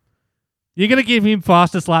that. lap. You're going to give him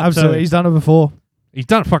fastest lap Absolutely. too. He's done it before. He's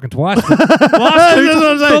done it fucking twice. That's what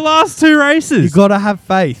I'm saying. The last two races. You got to have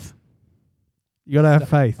faith. You got to have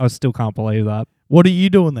faith. I still can't believe that. What are you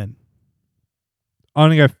doing then? I'm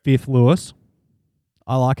going to go fifth Lewis.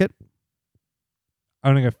 I like it.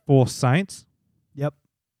 I'm going to go fourth Saints. Yep.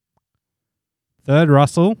 Third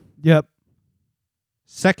Russell. Yep.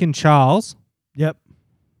 Second Charles. Yep.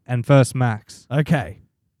 And first Max. Okay.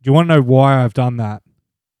 Do you want to know why I've done that?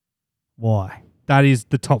 Why? That is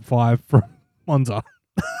the top 5 from Monza.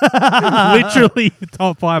 Literally the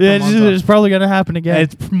top 5 Yeah, from Monza. it's probably going to happen again.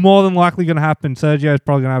 It's more than likely going to happen. Sergio's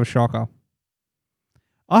probably going to have a shocker.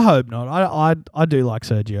 I hope not. I do like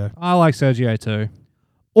Sergio. I like Sergio too.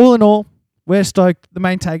 All in all, we're stoked. The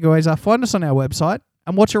main takeaways are find us on our website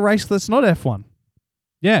and watch a race that's not F1.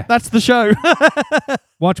 Yeah. That's the show.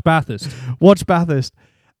 Watch Bathurst. Watch Bathurst.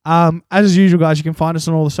 As usual, guys, you can find us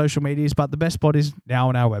on all the social medias, but the best spot is now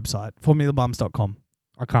on our website, formulabums.com.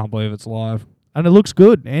 I can't believe it's live. And it looks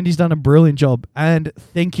good. Andy's done a brilliant job. And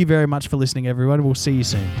thank you very much for listening, everyone. We'll see you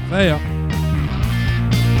soon. See ya.